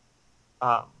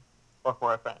 Or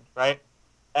for a friend, right?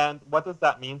 And what does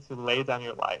that mean to lay down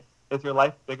your life? Is your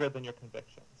life bigger than your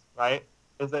convictions, right?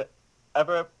 Is it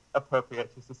ever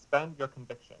appropriate to suspend your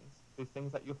convictions, these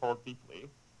things that you hold deeply,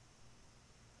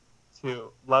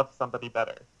 to love somebody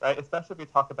better, right? Especially if we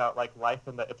talk about, like, life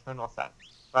in the eternal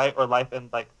sense, right? Or life in,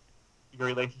 like, your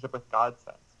relationship with God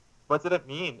sense. What did it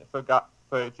mean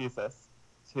for Jesus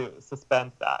to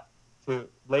suspend that, to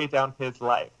lay down his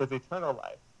life, his eternal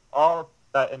life, all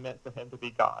that it meant for him to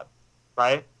be God,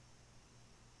 right?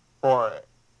 For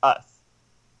us,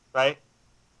 right?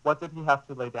 What did he have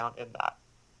to lay down in that,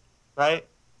 right?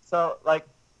 So, like,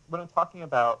 when I'm talking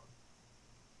about,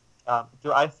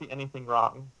 do I see anything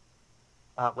wrong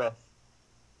with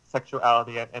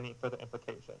sexuality and any further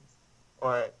implications?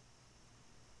 Or,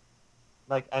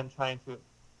 like,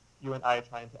 you and I are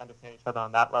trying to understand each other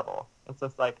on that level. It's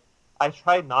just like, I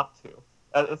try not to.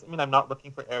 It doesn't mean I'm not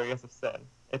looking for areas of sin.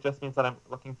 It just means that I'm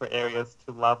looking for areas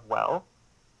to love well.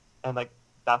 And, like,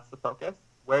 that's the focus.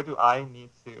 Where do I need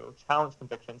to challenge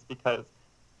convictions? Because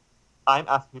I'm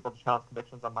asking people to challenge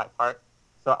convictions on my part.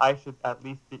 So I should at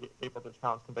least be able to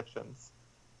challenge convictions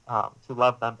to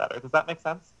love them better. Does that make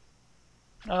sense?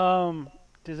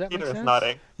 Does that Peter make is sense?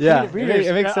 nodding. Yeah, Readers,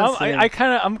 it makes sense. to me.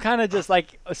 I'm kind of just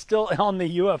like still on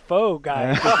the UFO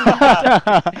guy.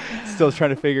 Still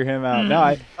trying to figure him out. No,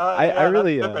 I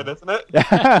really. That's different, isn't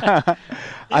it?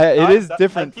 It is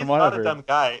different from what I've He's not a heard. dumb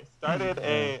guy. Started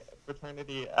a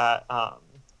fraternity at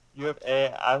U of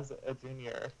A as a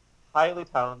junior, highly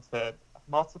talented,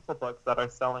 multiple books that are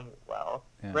selling well,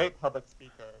 Yeah. great public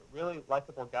speaker, really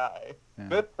likable guy, Yeah.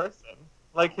 good person.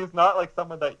 Like, he's not like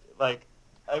someone that, like,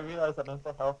 I realize that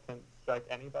mental health can strike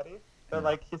anybody, but Yeah.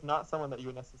 like, he's not someone that you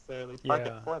would necessarily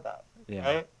target Yeah. for that, Yeah.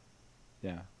 right?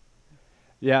 Yeah.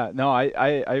 Yeah, no, I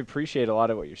appreciate a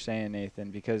lot of what you're saying, Nathan,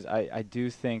 because I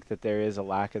do think that there is a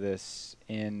lack of this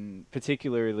in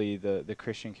particularly the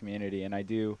Christian community. And I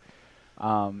do,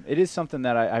 it is something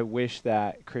that I wish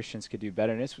that Christians could do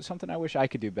better. And it's something I wish I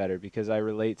could do better, because I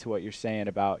relate to what you're saying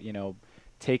about,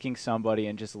 taking somebody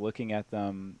and just looking at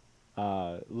them,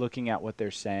 looking at what they're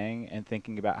saying and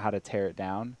thinking about how to tear it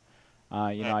down.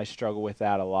 I struggle with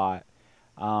that a lot.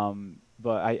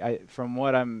 But I from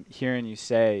what I'm hearing you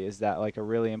say is that like a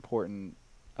really important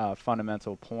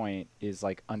fundamental point is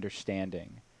like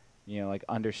understanding, like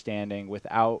understanding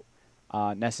without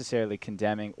necessarily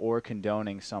condemning or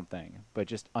condoning something, but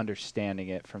just understanding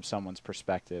it from someone's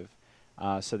perspective,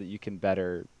 so that you can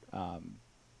better,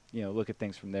 look at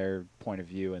things from their point of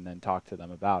view and then talk to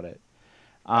them about it.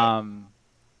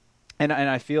 And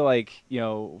I feel like,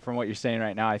 from what you're saying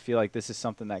right now, I feel like this is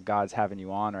something that God's having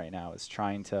you on right now, is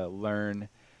trying to learn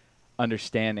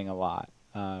understanding a lot.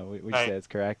 Would you say that's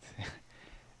correct?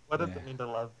 What does it mean to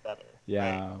love better?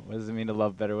 Yeah. Right? What does it mean to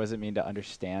love better? What does it mean to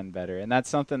understand better? And that's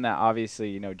something that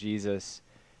obviously, Jesus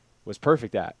was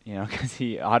perfect at, because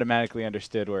he automatically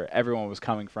understood where everyone was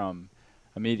coming from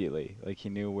immediately. Like, he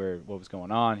knew what was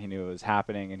going on, he knew what was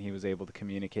happening, and he was able to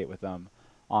communicate with them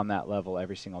on that level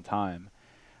every single time.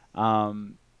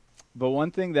 But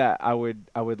one thing that I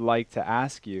would like to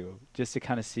ask you, just to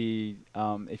kind of see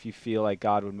if you feel like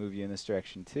God would move you in this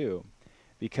direction too,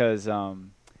 because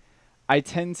I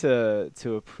tend to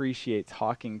appreciate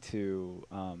talking to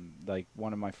like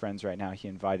one of my friends right now. He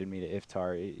invited me to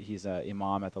iftar. He's an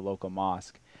imam at the local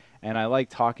mosque, and I like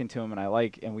talking to him,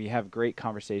 and we have great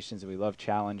conversations, and we love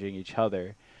challenging each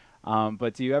other.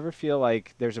 But do you ever feel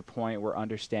like there's a point where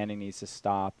understanding needs to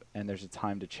stop and there's a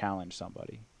time to challenge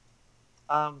somebody?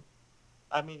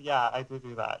 I mean, yeah, I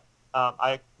do that.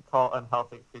 I call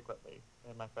unhealthy frequently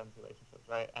in my friends' relationships,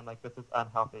 right? And like, this is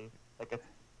unhealthy. Like, it's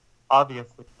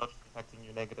obviously emotionally affecting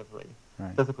you negatively,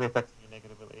 Right. physically affecting you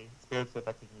negatively, spiritually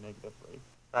affecting you negatively,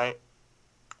 right?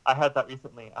 I had that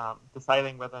recently,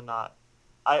 deciding whether or not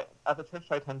at the church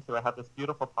I attend to, I have this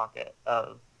beautiful pocket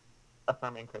of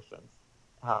affirming Christians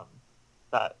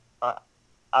that are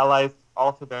allies,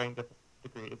 all to varying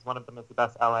degrees. One of them is the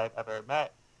best ally I've ever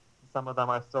met. Some of them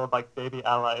are still like baby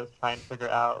allies trying to figure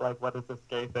out like, what is this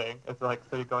gay thing? It's like,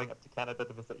 so you're going up to Canada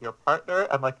to visit your partner?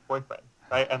 I'm like, boyfriend,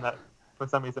 right? And that for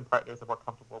some reason partner is a more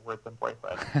comfortable word than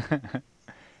boyfriend.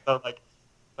 So like,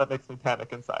 that makes me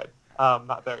panic inside.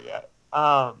 Not there yet.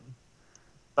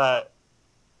 But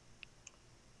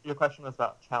your question was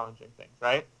about challenging things,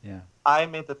 right? Yeah. I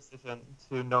made the decision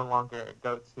to no longer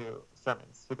go to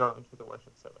sermons, to go into the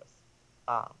worship service,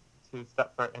 to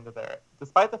step further into there,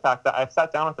 despite the fact that I've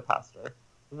sat down with the pastor,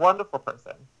 wonderful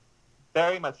person,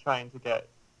 very much trying to get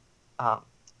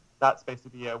that space to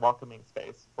be a welcoming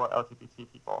space for LGBT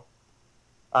people.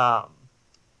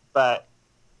 But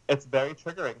it's very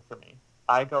triggering for me.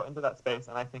 I go into that space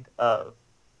and I think of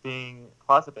being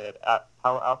closeted at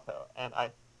Palo Alto, and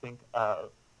I think of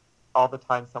all the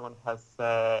times someone has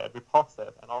said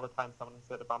repulsive, and all the times someone has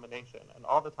said abomination, and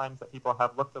all the times that people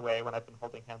have looked away when I've been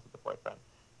holding hands with a boyfriend,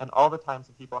 and all the times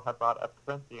that people have brought up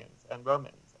Corinthians and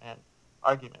Romans and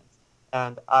arguments.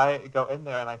 And I go in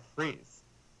there and I freeze.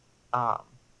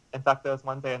 In fact, there was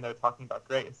one day and they were talking about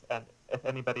grace, and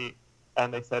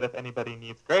they said, if anybody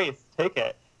needs grace, take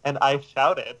it. And I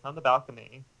shouted from the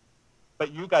balcony,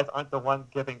 but you guys aren't the one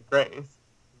giving grace.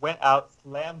 Went out,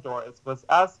 slammed doors, was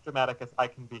as dramatic as I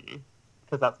can be,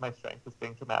 because that's my strength, is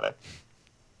being dramatic,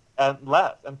 and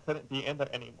left and couldn't be in there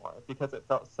anymore because it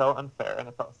felt so unfair and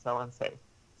it felt so unsafe.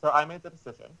 So I made the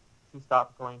decision to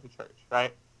stop going to church,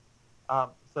 right?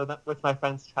 So that, which my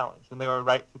friends challenged, and they were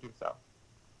right to do so.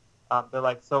 They're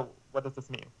like, so what does this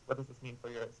mean? What does this mean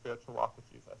for your spiritual walk with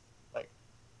Jesus? Like,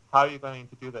 how are you going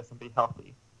to do this and be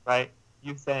healthy, right?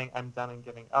 You saying I'm done and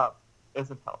giving up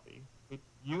isn't healthy.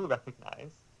 You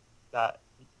recognize that,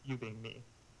 you being me,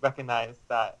 recognize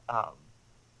that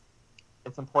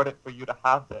it's important for you to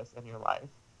have this in your life.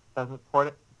 That it's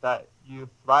important that you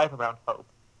thrive around hope,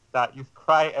 that you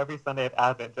cry every Sunday at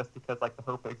Advent just because like the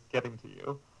hope is getting to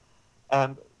you,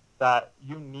 and that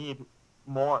you need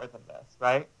more than this,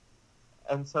 right?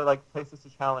 And so like places to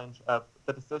challenge of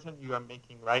the decision you are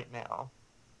making right now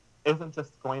isn't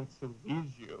just going to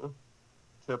lead you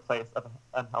to a place of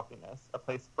unhealthiness, a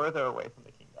place further away from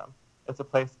the kingdom. It's a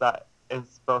place that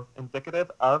is both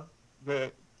indicative of your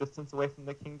distance away from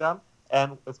the kingdom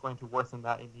and is going to worsen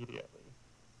that immediately,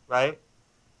 right?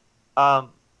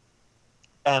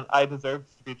 And I deserve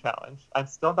to be challenged. I'm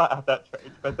still not at that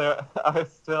church, but there are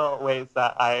still ways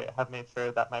that I have made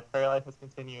sure that my prayer life has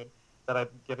continued, that I'm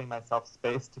giving myself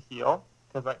space to heal,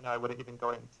 because right now I wouldn't even go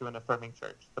into an affirming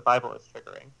church. The Bible is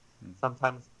triggering.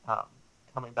 Sometimes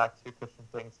coming back to Christian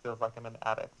things feels like I'm an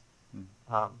addict,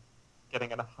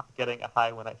 getting a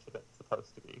high when I shouldn't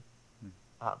supposed to be.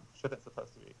 Shouldn't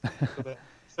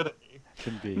be.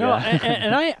 Shouldn't be. No,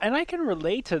 yeah. and I can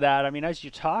relate to that. I mean, as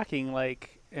you're talking,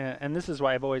 like, and this is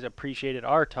why I've always appreciated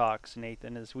our talks,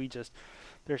 Nathan, is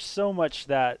there's so much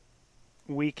that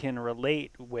we can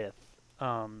relate with,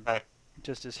 Right.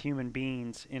 just as human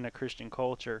beings in a Christian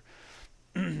culture.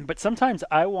 But sometimes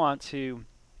I want to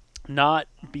not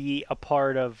be a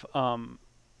part of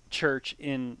church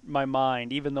in my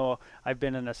mind, even though I've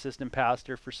been an assistant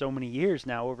pastor for so many years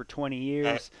now, over 20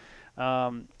 years,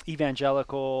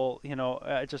 evangelical,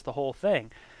 just the whole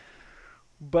thing.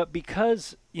 But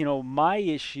because, my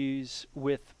issues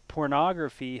with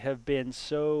pornography have been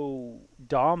so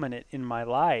dominant in my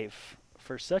life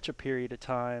for such a period of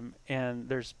time, and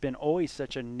there's been always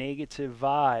such a negative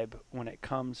vibe when it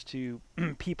comes to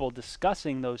people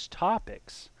discussing those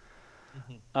topics.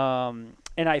 And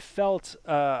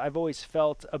I've always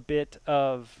felt a bit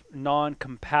of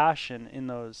non-compassion in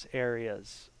those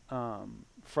areas,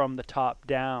 from the top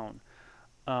down,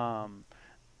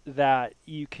 that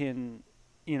you can,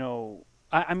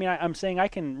 I'm saying I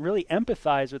can really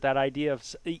empathize with that idea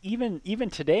of even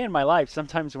today in my life.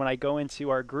 Sometimes when I go into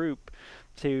our group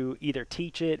to either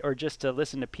teach it or just to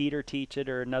listen to Peter teach it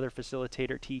or another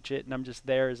facilitator teach it, and I'm just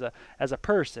there as a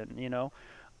person,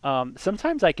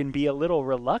 sometimes I can be a little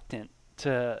reluctant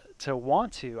to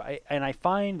want to. I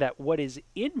find that what is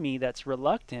in me that's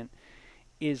reluctant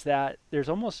is that there's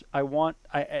almost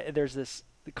there's this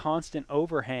constant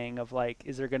overhang of, like,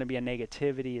 is there going to be a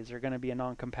negativity? Is there going to be a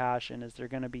non-compassion? Is there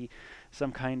going to be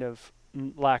some kind of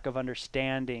lack of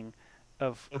understanding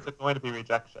of? Is there going to be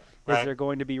rejection? Is Right? there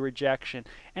going to be rejection?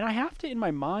 And I have to, in my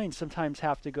mind, sometimes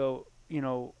have to go,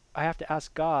 I have to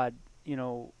ask God,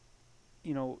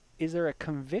 is there a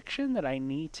conviction that I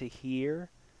need to hear?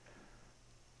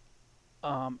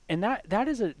 And that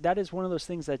is one of those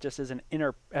things that just as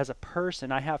a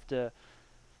person, I have to,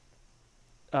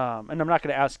 and I'm not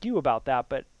going to ask you about that,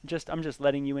 but I'm just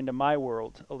letting you into my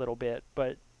world a little bit.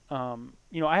 But I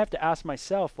have to ask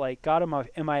myself, like, God,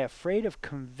 am I afraid of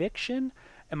conviction?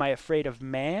 Am I afraid of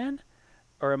man,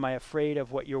 or am I afraid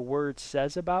of what your word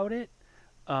says about it?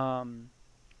 And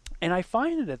I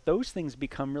find that those things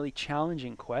become really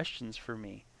challenging questions for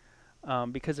me,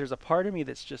 because there's a part of me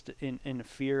that's just in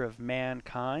fear of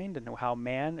mankind and how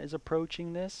man is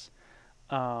approaching this.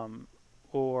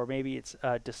 Or maybe it's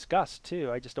disgust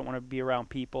too. I just don't want to be around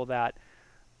people that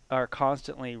are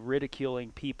constantly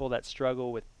ridiculing people that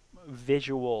struggle with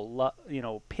visual,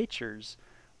 pictures,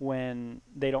 when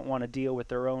they don't want to deal with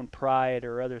their own pride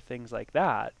or other things like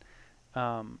that.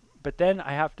 But then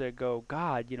I have to go,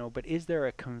 God, but is there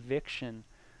a conviction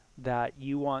that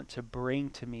you want to bring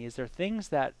to me? Is there things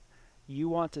that you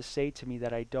want to say to me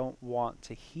that I don't want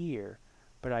to hear,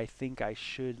 but I think I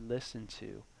should listen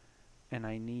to, and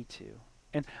I need to?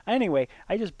 And anyway,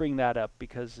 I just bring that up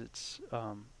because it's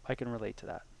I can relate to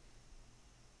that.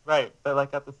 Right, but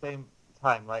like at the same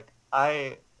time, like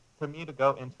for me to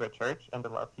go into a church and to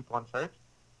love people in church,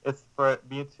 it's for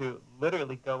me to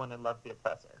literally go in and love the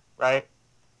oppressor, right?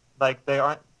 Like, they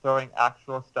aren't throwing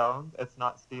actual stones. It's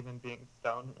not Stephen being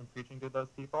stoned and preaching to those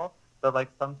people, but like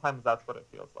sometimes that's what it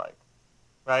feels like,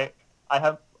 right?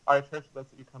 Our church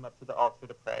lets you come up to the altar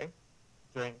to pray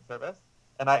during service,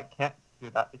 and I can't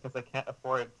do that because I can't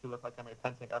afford to look like I'm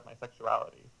repenting of my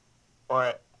sexuality.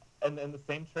 And in the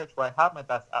same church where I have my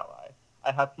best ally,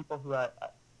 I have people who I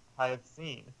have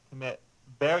seen commit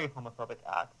very homophobic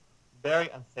acts, very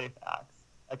unsafe acts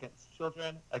against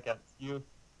children, against youth,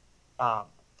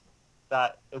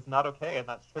 that is not okay, and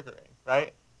that's triggering,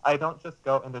 right? I don't just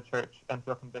go into church and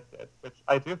feel convicted, which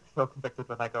I do feel convicted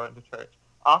when I go into church,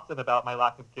 often about my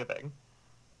lack of giving.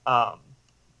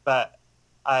 But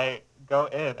I go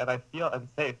in and I feel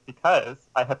unsafe because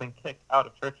I have been kicked out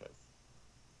of churches,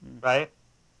 right?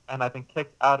 And I've been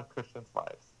kicked out of Christians'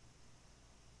 lives.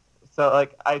 So,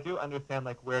 like, I do understand,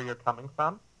 like, where you're coming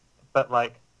from, but,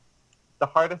 like, the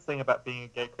hardest thing about being a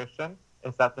gay Christian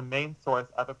is that the main source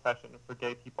of oppression for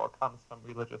gay people comes from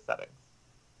religious settings.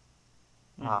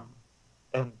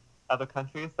 In other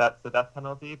countries, that's the death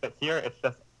penalty, but here it's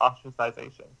just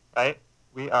ostracization, right?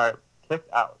 We are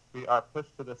kicked out. We are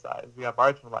pushed to the side. We are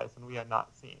marginalized, and we are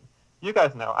not seen. You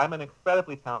guys know I'm an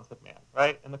incredibly talented man,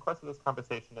 right? In the course of this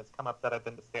conversation, it's come up that I've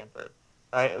been to Stanford.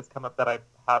 right? It's come up that I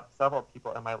have several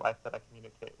people in my life that I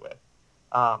communicate with.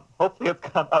 Hopefully it's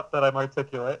come up that I'm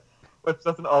articulate, which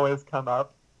doesn't always come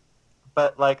up.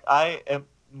 But, like, I am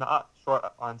not short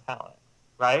on talent,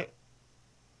 right?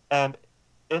 And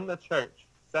in the church,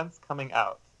 since coming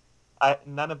out,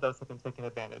 none of those have been taken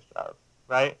advantage of,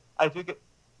 right? I do get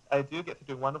to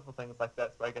do wonderful things like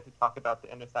this, where I get to talk about the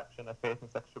intersection of faith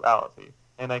and sexuality,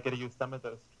 and I get to use some of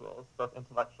those tools, both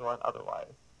intellectual and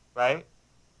otherwise, right?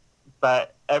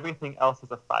 But everything else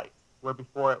is a fight, where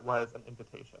before it was an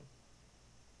invitation,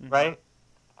 right?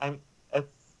 I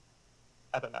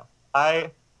don't know.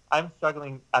 I'm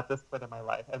struggling at this point in my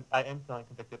life, and I am feeling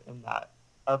convicted in that,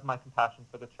 of my compassion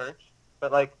for the church.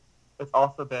 But, like, it's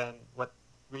also been,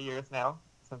 3 years now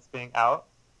since being out,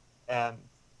 and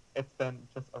it's been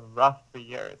just a rough 3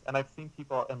 years. And I've seen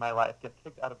people in my life get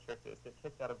kicked out of churches, get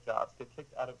kicked out of jobs, get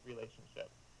kicked out of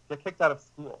relationships, get kicked out of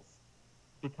schools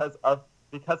because of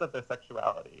their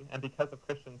sexuality, and because of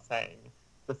Christians saying,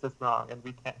 this is wrong, and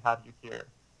we can't have you here,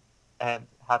 and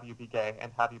have you be gay,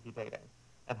 and have you be dating,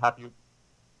 and have you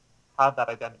have that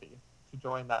identity to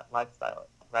join that lifestyle,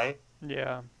 right?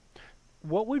 Yeah.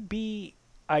 What would be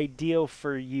ideal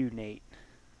for you, Nate?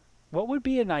 What would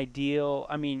be an ideal?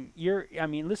 I mean,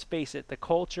 let's face it. The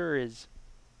culture is,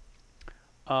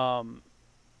 the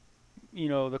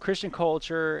Christian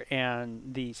culture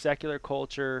and the secular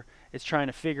culture is trying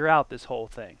to figure out this whole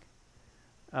thing.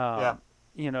 Yeah.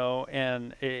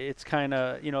 And it's kind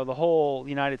of, the whole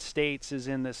United States is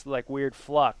in this, like, weird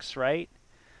flux, right?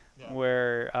 Yeah.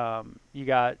 Where you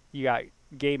got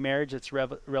gay marriage that's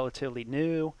relatively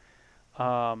new.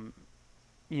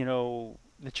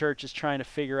 The church is trying to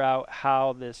figure out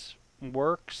how this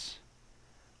works.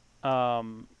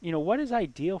 What is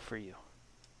ideal for you?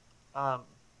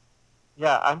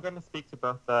 Yeah, I'm going to speak to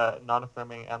both the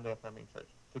non-affirming and the affirming church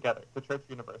together, the church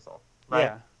universal,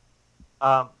 right?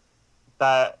 Yeah.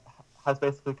 That has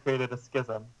basically created a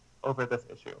schism over this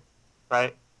issue,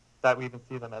 right? That we even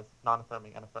see them as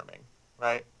non-affirming and affirming,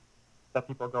 right? That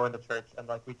people go into church and,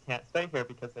 like, we can't stay here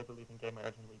because they believe in gay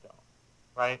marriage and we don't,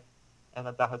 right? And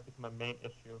that has become a main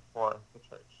issue for the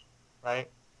church, right?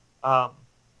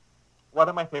 One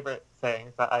of my favorite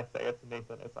sayings that I say, it's a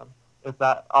Nathanism, is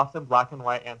that often black and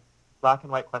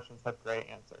white questions have gray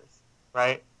answers,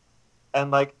 right?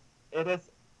 And, like, it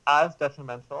is as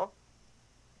detrimental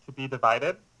to be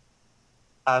divided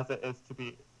as it is to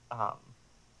be,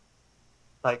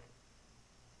 like,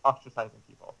 ostracizing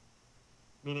people.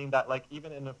 Meaning that, like,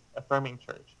 even in an affirming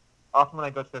church, often when I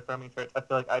go to an affirming church, I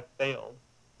feel like I've failed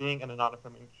being in a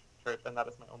non-affirming church, and that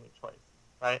is my only choice,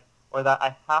 right? Or that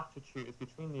I have to choose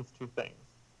between these two things,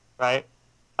 right?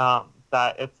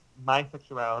 That it's my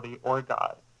sexuality or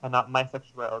God, and not my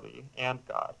sexuality and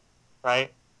God,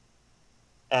 right?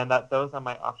 And that those are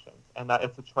my options, and that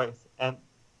it's a choice. And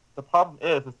the problem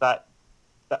is that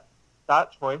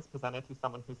choice presented to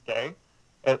someone who's gay,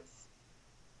 it's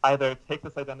either take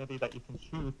this identity that you can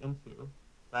choose into,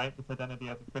 right? This identity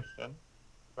as a Christian,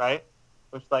 right?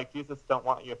 Which, like, Jesus don't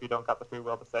want you if you don't got the free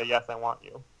will to say, yes, I want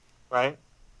you, right?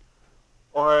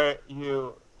 Or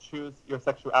you choose your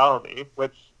sexuality,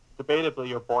 which debatably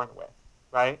you're born with,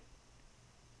 right?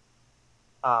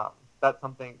 That's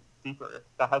something deeper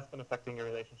that has been affecting your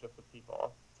relationships with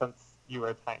people since you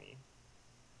were tiny,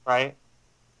 right?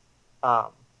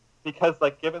 Because,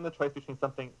 like, given the choice between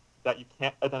something that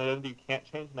an identity you can't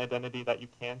change, an identity that you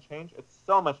can change, it's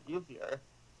so much easier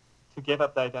to give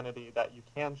up the identity that you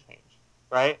can change,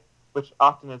 right? Which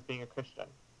often is being a Christian,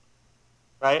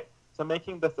 right?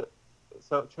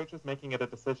 So church is making it a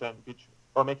decision,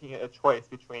 or making it a choice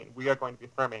between we are going to be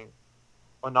affirming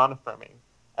or non-affirming,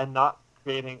 and not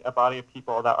creating a body of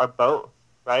people that are both,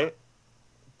 right?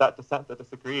 That dissent, that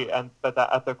disagree, but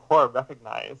that at their core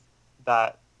recognize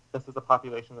that this is a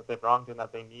population that they've wronged and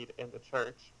that they need in the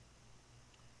church.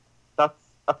 That's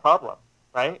a problem,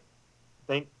 right?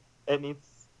 It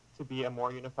needs to be a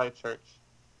more unified church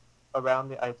around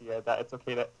the idea that it's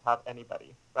okay to have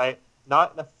anybody, right?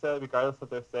 Not necessarily regardless of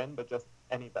their sin, but just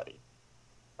anybody,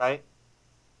 right?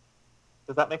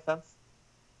 Does that make sense?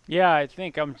 Yeah, I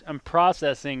think I'm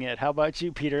processing it. How about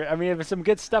you, Peter? I mean, there's some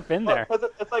good stuff in there. Because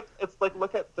it's like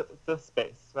look at this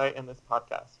space, right, in this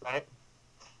podcast, right?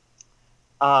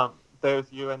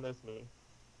 There's you and there's me,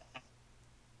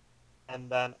 and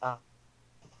then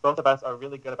both of us are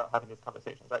really good about having these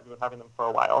conversations, right? We've been having them for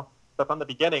a while, but from the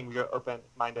beginning, we were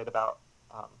open-minded about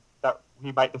that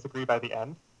we might disagree by the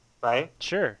end, right?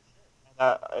 Sure.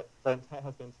 And the intent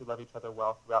has been to love each other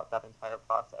well throughout that entire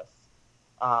process,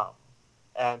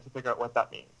 and to figure out what that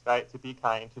means, right? To be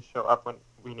kind, to show up when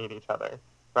we need each other,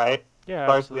 right? Yeah,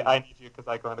 Largely, absolutely. I need you because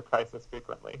I go into crisis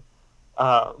frequently.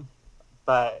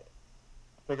 but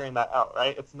figuring that out,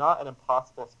 right? It's not an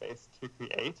impossible space to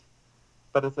create,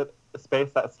 but it's a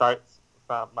space that starts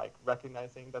from like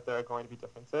recognizing that there are going to be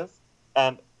differences,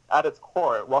 and at its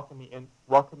core,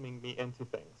 welcoming me into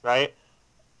things, right?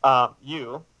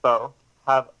 You, Bo,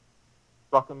 have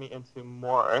welcomed me into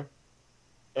more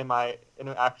in my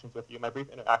interactions with you, my brief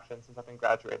interactions since I've been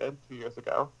graduated 2 years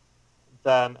ago,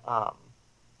 than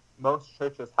most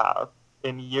churches have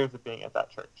in years of being at that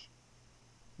church,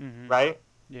 right?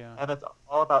 Yeah. And it's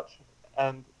all about,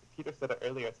 and Peter said it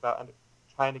earlier, it's about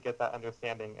trying to get that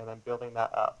understanding and then building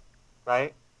that up,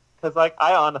 right? Because, like,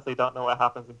 I honestly don't know what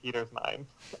happens in Peter's mind.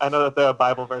 I know that there are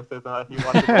Bible verses and that he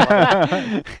wants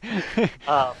to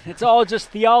go on. It's all just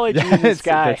theology in this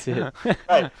guy. That's it.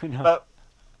 Right. No.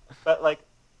 But like,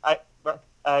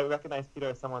 I recognize Peter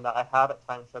as someone that I have at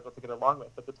times struggled to get along with.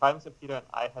 But the times when Peter and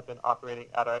I have been operating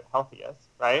at our healthiest,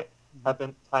 right, have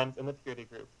been times in the purity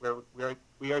group where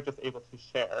we are just able to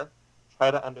share,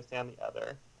 try to understand the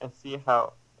other, and see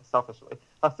how, selfishly,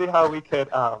 I'll see how we could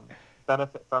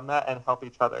benefit from that and help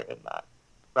each other in that,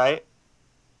 right?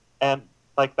 And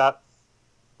like that's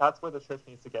where the church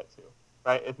needs to get to,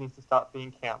 right? It needs to stop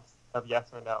being camps of yes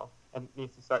or no, and it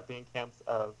needs to start being camps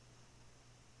of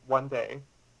one day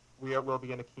will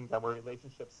be in a kingdom where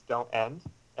relationships don't end,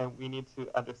 and we need to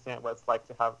understand what it's like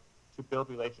to build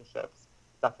relationships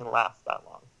that can last that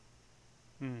long,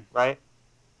 right?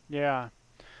 Yeah.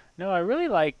 No, I really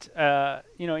liked, in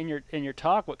your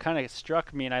talk, what kind of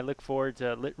struck me, and I look forward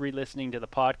to re-listening to the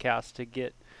podcast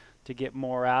to get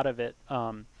more out of it,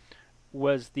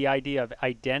 was the idea of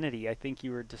identity. I think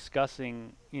you were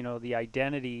discussing, the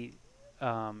identity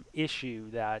issue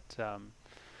that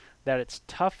it's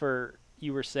tougher,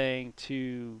 you were saying,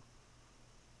 to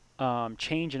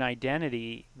change an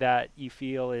identity that you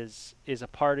feel is a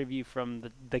part of you from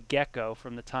the get-go,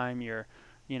 from the time you're,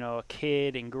 a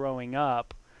kid and growing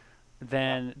up,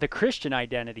 than the Christian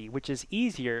identity, which is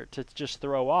easier to just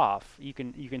throw off. You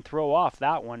can throw off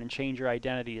that one and change your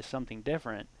identity to something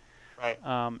different. Right.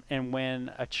 And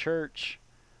when a church,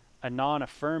 a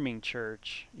non-affirming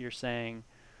church, you're saying,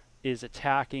 is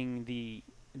attacking the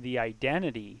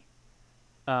identity,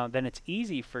 then it's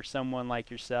easy for someone like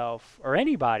yourself or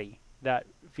anybody that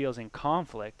feels in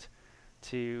conflict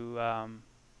to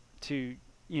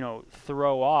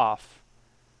throw off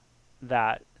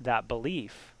that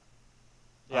belief.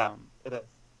 Yeah, it is.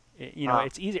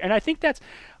 It's easy, and I think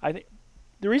the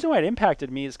reason why it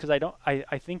impacted me is because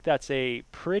I think that's a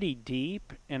pretty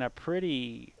deep and a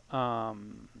pretty I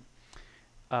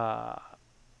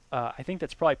think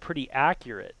that's probably pretty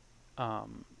accurate.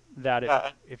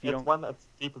 If you don't, one that's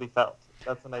deeply felt.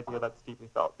 That's an idea that's deeply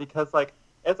felt because like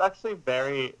it's actually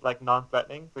very like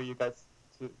non-threatening for you guys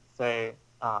to say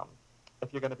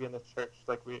if you're going to be in this church,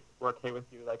 like we're okay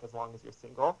with you, like as long as you're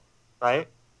single, right?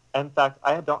 In fact,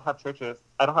 I don't have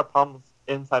problems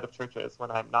inside of churches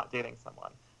when I'm not dating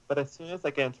someone. But as soon as I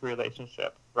get into a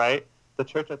relationship, right, the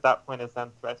church at that point is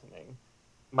then threatening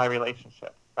my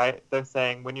relationship, right? They're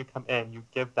saying when you come in, you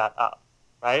give that up,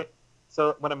 right?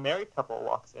 So when a married couple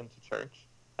walks into church,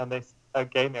 and a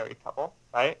gay married couple,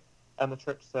 right, and the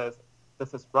church says,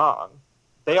 this is wrong,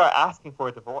 they are asking for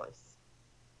a divorce,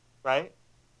 right?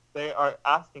 They are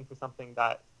asking for something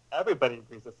that everybody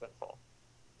agrees is sinful,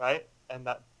 right? And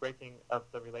that breaking of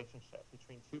the relationship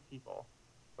between two people,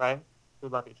 right, who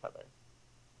love each other,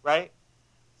 right?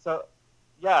 So,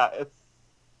 that's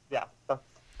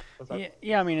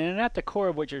yeah. I mean, and at the core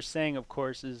of what you're saying, of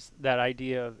course, is that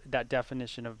idea of that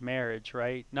definition of marriage,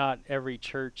 right? Not every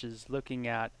church is looking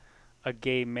at a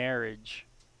gay marriage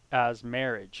as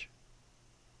marriage,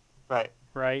 right?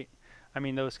 Right. I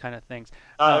mean, those kind of things.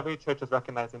 Every church is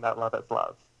recognizing that love is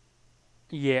love.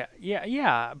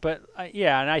 Yeah, but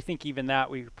and I think even that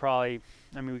we could probably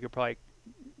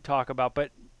talk about,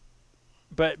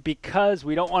 but because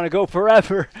we don't want to go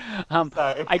forever,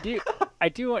 Sorry. I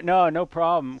do no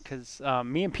problem, because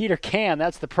me and Peter can.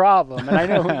 That's the problem, and I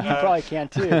know you probably can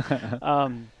too.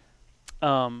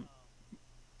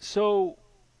 So,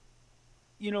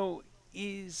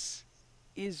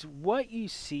 is what you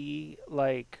see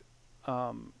like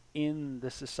in the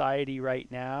society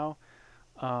right now?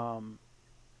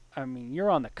 I mean, you're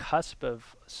on the cusp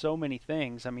of so many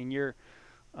things. I mean, you're,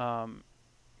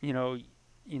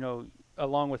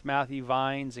 along with Matthew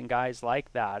Vines and guys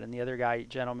like that, and the other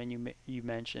gentleman you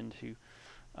mentioned who,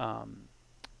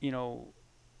 do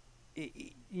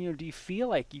you feel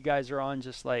like you guys are on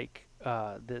just like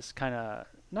this kind of,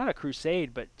 not a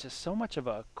crusade, but just so much of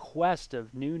a quest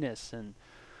of newness and,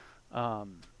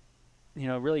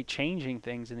 really changing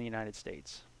things in the United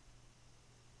States?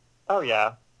 Oh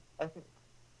yeah,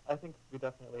 I I think we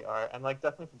definitely are, and like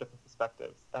definitely from different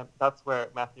perspectives. And that's where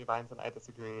Matthew Vines and I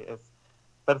disagree.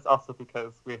 But it's also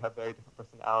because we have very different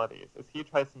personalities. Is he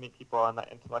tries to meet people on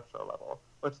that intellectual level,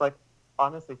 which, like,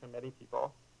 honestly, for many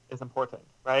people, is important,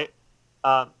 right?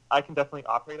 I can definitely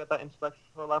operate at that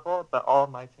intellectual level, but all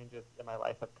of my changes in my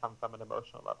life have come from an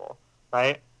emotional level,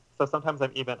 right? So sometimes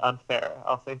I'm even unfair.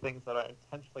 I'll say things that are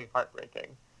intentionally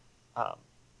heartbreaking to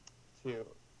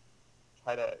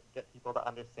try to get people to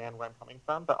understand where I'm coming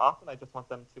from, but often I just want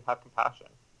them to have compassion,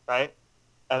 right?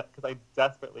 Because I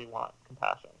desperately want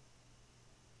compassion,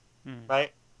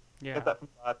 right? Yeah. Get that from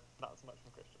God, not so much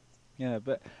from Christians.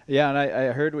 Yeah, and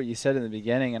I heard what you said in the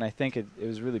beginning, and I think it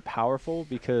was really powerful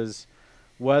because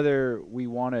whether we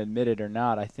want to admit it or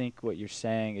not, I think what you're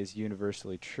saying is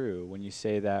universally true when you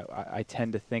say that I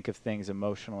tend to think of things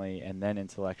emotionally and then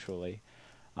intellectually.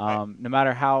 Right. No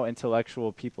matter how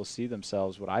intellectual people see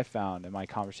themselves, what I found in my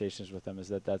conversations with them is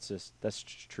that that's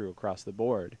true across the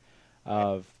board.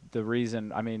 Of the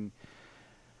reason, I mean,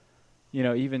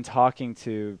 even talking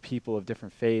to people of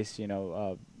different faiths,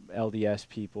 LDS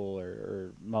people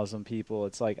or Muslim people,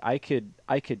 it's like I could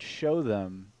show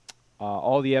them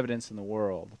all the evidence in the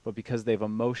world, but because they've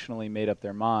emotionally made up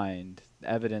their mind,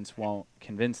 evidence won't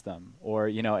convince them. Or,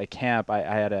 at camp, I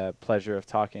had a pleasure of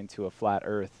talking to a Flat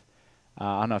Earth.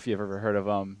 I don't know if you've ever heard of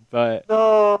them, but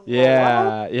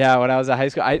yeah. When I was at high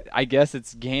school, I guess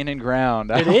it's gaining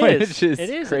ground. It is. Which is It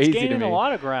is. crazy It's gaining to me, a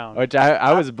lot of ground. which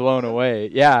I was blown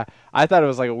away. Yeah, I thought it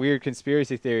was like a weird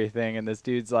conspiracy theory thing, and this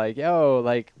dude's like, "Yo,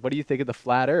 like, what do you think of the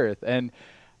flat Earth?" And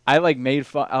I like made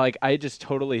fun, like I just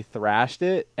totally thrashed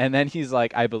it, and then he's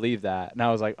like, "I believe that," and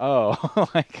I was like, "Oh,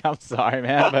 like I'm sorry,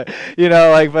 man," but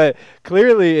but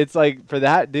clearly it's like for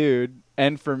that dude.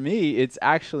 And for me, it's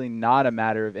actually not a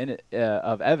matter of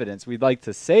evidence. We'd like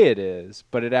to say it is,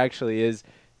 but it actually is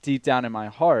deep down in my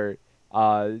heart.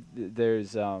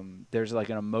 There's like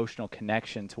an emotional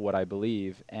connection to what I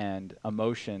believe, and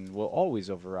emotion will always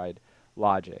override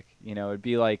logic. It'd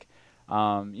be like,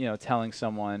 telling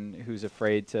someone who's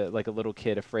afraid to, like a little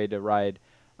kid afraid to ride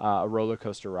a roller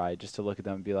coaster ride, just to look at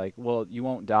them and be like, well, you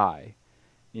won't die.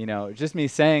 Just me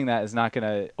saying that is not going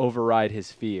to override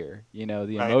his fear. The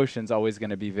Right. emotion's always going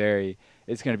to be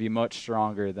it's going to be much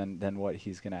stronger than what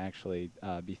he's going to actually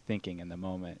be thinking in the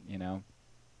moment,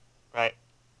 Right.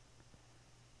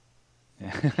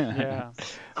 Yeah.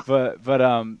 But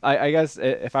I guess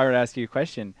if I were to ask you a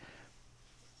question,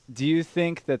 do you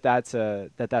think that's a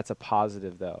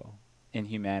positive though in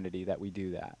humanity that we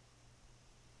do that?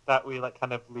 That we like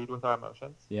kind of lead with our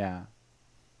emotions. Yeah.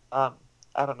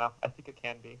 I don't know. I think it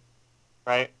can be,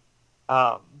 right?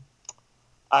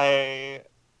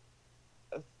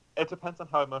 It depends on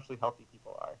how emotionally healthy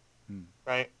people are,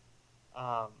 right?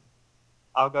 I'll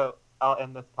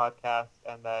end this podcast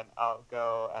and then I'll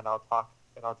go and I'll talk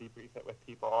and I'll debrief it with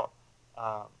people,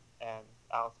 and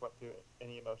I'll sweat through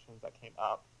any emotions that came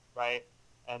up, right?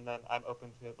 And then I'm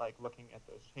open to like looking at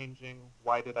those changing.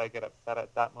 Why did I get upset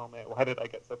at that moment? Why did I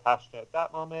get so passionate at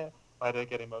that moment? Why did I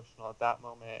get emotional at that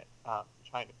moment?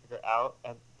 Trying to figure out,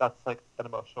 and that's like an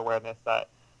emotional awareness that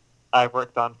I've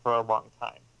worked on for a long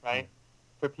time, right?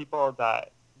 For people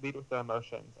that lead with their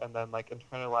emotions and then like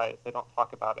internalize, they don't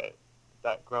talk about it,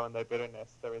 that grow in their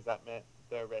bitterness, their resentment,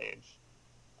 their rage,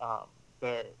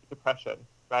 their depression,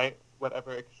 right?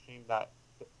 Whatever extreme that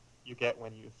you get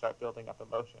when you start building up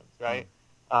emotions, right?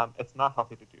 It's not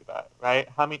healthy to do that, right?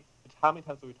 How many times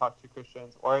have we talked to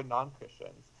Christians or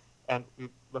non-Christians, and we've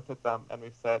looked at them and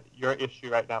we've said, your issue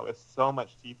right now is so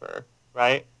much deeper,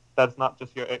 right? That's not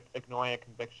just you're ignoring a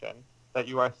conviction, that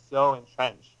you are so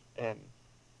entrenched in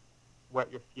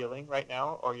what you're feeling right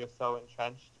now, or you're so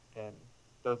entrenched in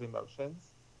those emotions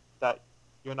that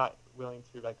you're not willing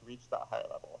to like reach that higher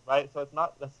level, right? So it's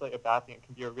not necessarily a bad thing. It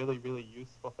can be a really, really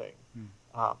useful thing,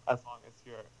 as long as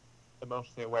you're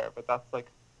emotionally aware. But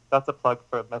that's a plug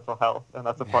for mental health, and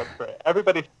that's a plug for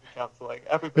everybody should be counseling.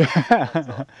 Everybody should be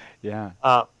counseling. Yeah.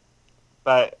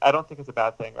 But I don't think it's a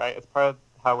bad thing, right? It's part of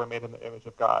how we're made in the image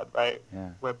of God, right?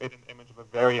 Yeah. We're made in the image of a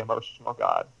very emotional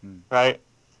God, right?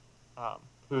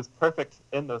 Who's perfect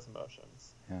in those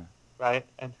emotions, right?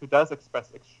 And who does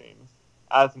express extremes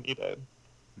as needed,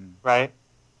 right?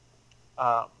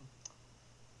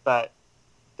 But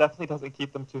definitely doesn't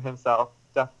keep them to himself,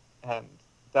 and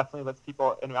definitely lets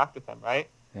people interact with him, right?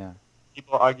 Yeah.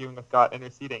 People arguing with God,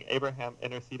 interceding. Abraham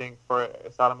interceding for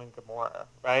Sodom and Gomorrah,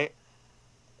 right?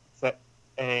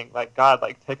 Saying, like, God,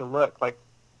 like, take a look, like,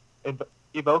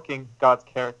 evoking God's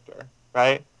character,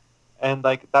 right? And,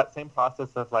 like, that same process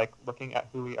of, like, looking at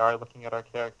who we are, looking at our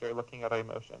character, looking at our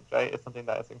emotions, right, is something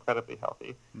that is incredibly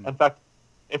healthy. In fact,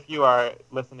 if you are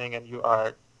listening and you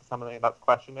are somebody that's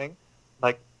questioning,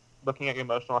 like, looking at your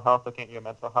emotional health, looking at your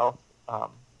mental health,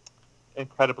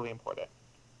 incredibly important.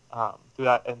 Do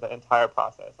that in the entire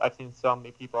process. I've seen so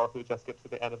many people who just get to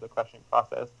the end of the questioning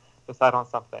process, decide on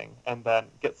something, and then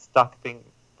get stuck being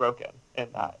broken in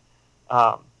that.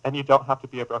 And you don't have to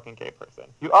be a broken gay person.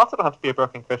 You also don't have to be a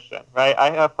broken Christian, right? I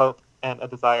have hope and a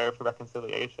desire for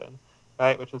reconciliation,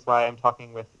 right? Which is why I'm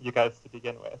talking with you guys to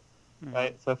begin with,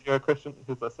 right? So if you're a Christian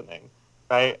who's listening,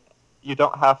 right, you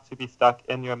don't have to be stuck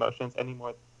in your emotions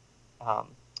anymore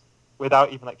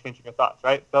without even like changing your thoughts,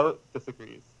 right? Bo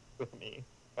disagrees with me,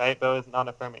 right? Bo is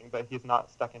non-affirming, but he's not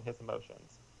stuck in his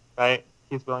emotions, right?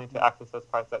 He's willing to access those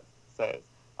parts that says,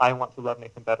 I want to love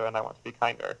Nathan better and I want to be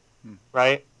kinder,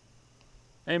 right?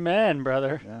 Amen,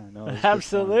 brother. Yeah, no,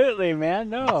 absolutely, man.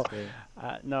 No,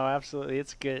 no, absolutely.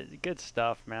 It's good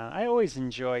stuff, man. I always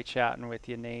enjoy chatting with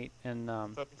you, Nate. And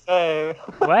that's what you say.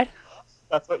 What?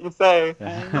 That's what you say.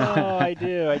 I know, I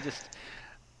do. I just,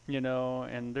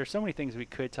 and there's so many things we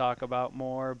could talk about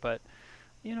more, but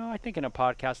I think in a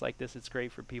podcast like this, it's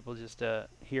great for people just to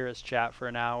hear us chat for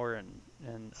an hour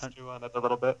and stew on it a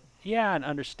little bit. Yeah, and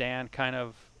understand kind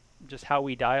of just how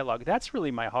we dialogue. That's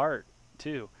really my heart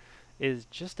too, is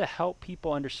just to help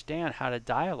people understand how to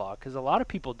dialogue, because a lot of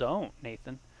people don't,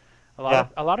 Nathan. A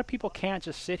lot of people can't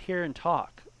just sit here and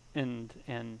talk and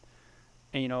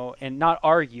not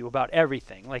argue about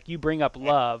everything. Like you bring up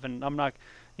love, and I'm not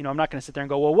going to sit there and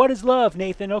go, well, what is love,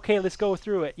 Nathan? Okay, let's go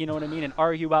through it. You know what I mean? And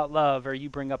argue about love, or you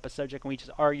bring up a subject and we just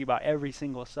argue about every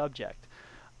single subject.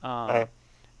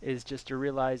 Is just to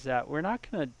realize that we're not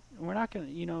going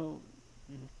to,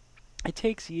 it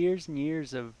takes years and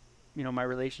years of, my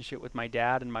relationship with my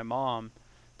dad and my mom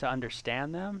to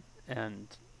understand them and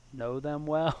know them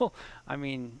well. I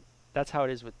mean, that's how it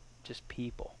is with just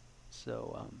people.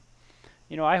 So,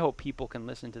 I hope people can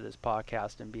listen to this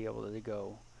podcast and be able to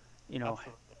go,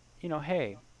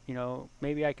 hey,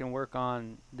 maybe I can work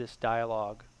on this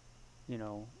dialogue,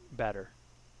 better,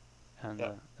 and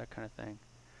that kind of thing.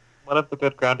 One of the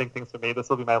good grounding things for me, this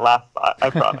will be my last thought, I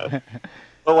promise.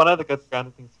 But one of the good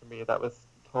grounding things for me that was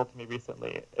told to me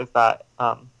recently is that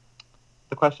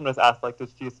the question was asked, like,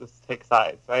 does Jesus take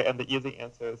sides, right? And the easy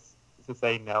answer is to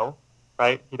say no,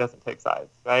 right? He doesn't take sides,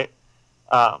 right?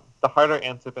 The harder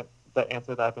answer, but the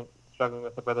answer that I've been struggling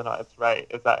with, whether or not it's right,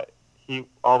 is that he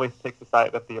always takes the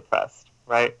side of the oppressed,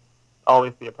 right?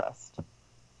 Always the oppressed,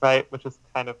 right? Which is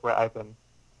kind of where I've been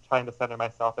trying to center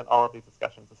myself in all of these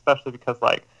discussions, especially because,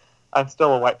 like, I'm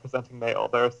still a white-presenting male.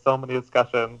 There are so many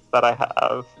discussions that I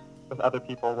have with other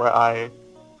people where I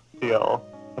feel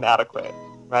inadequate,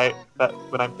 right? That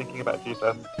when I'm thinking about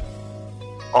Jesus,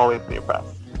 always the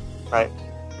oppressed, right?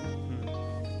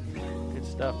 Good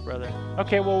stuff, brother.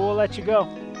 Okay, well, we'll let you go.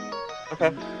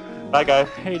 Okay. Bye, guys.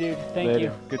 Hey, dude. Thank Later.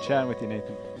 you. Good chatting with you,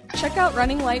 Nathan. Check out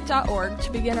runninglight.org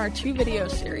to begin our 2 video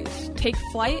series, Take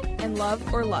Flight and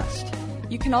Love or Lust.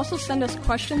 You can also send us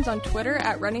questions on Twitter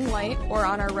at Running Light or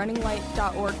on our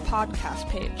runninglight.org podcast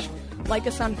page. Like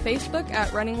us on Facebook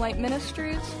at Running Light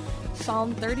Ministries,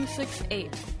 Psalm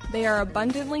 36:8. They are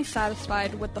abundantly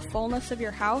satisfied with the fullness of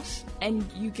your house, and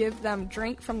you give them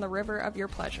drink from the river of your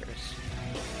pleasures.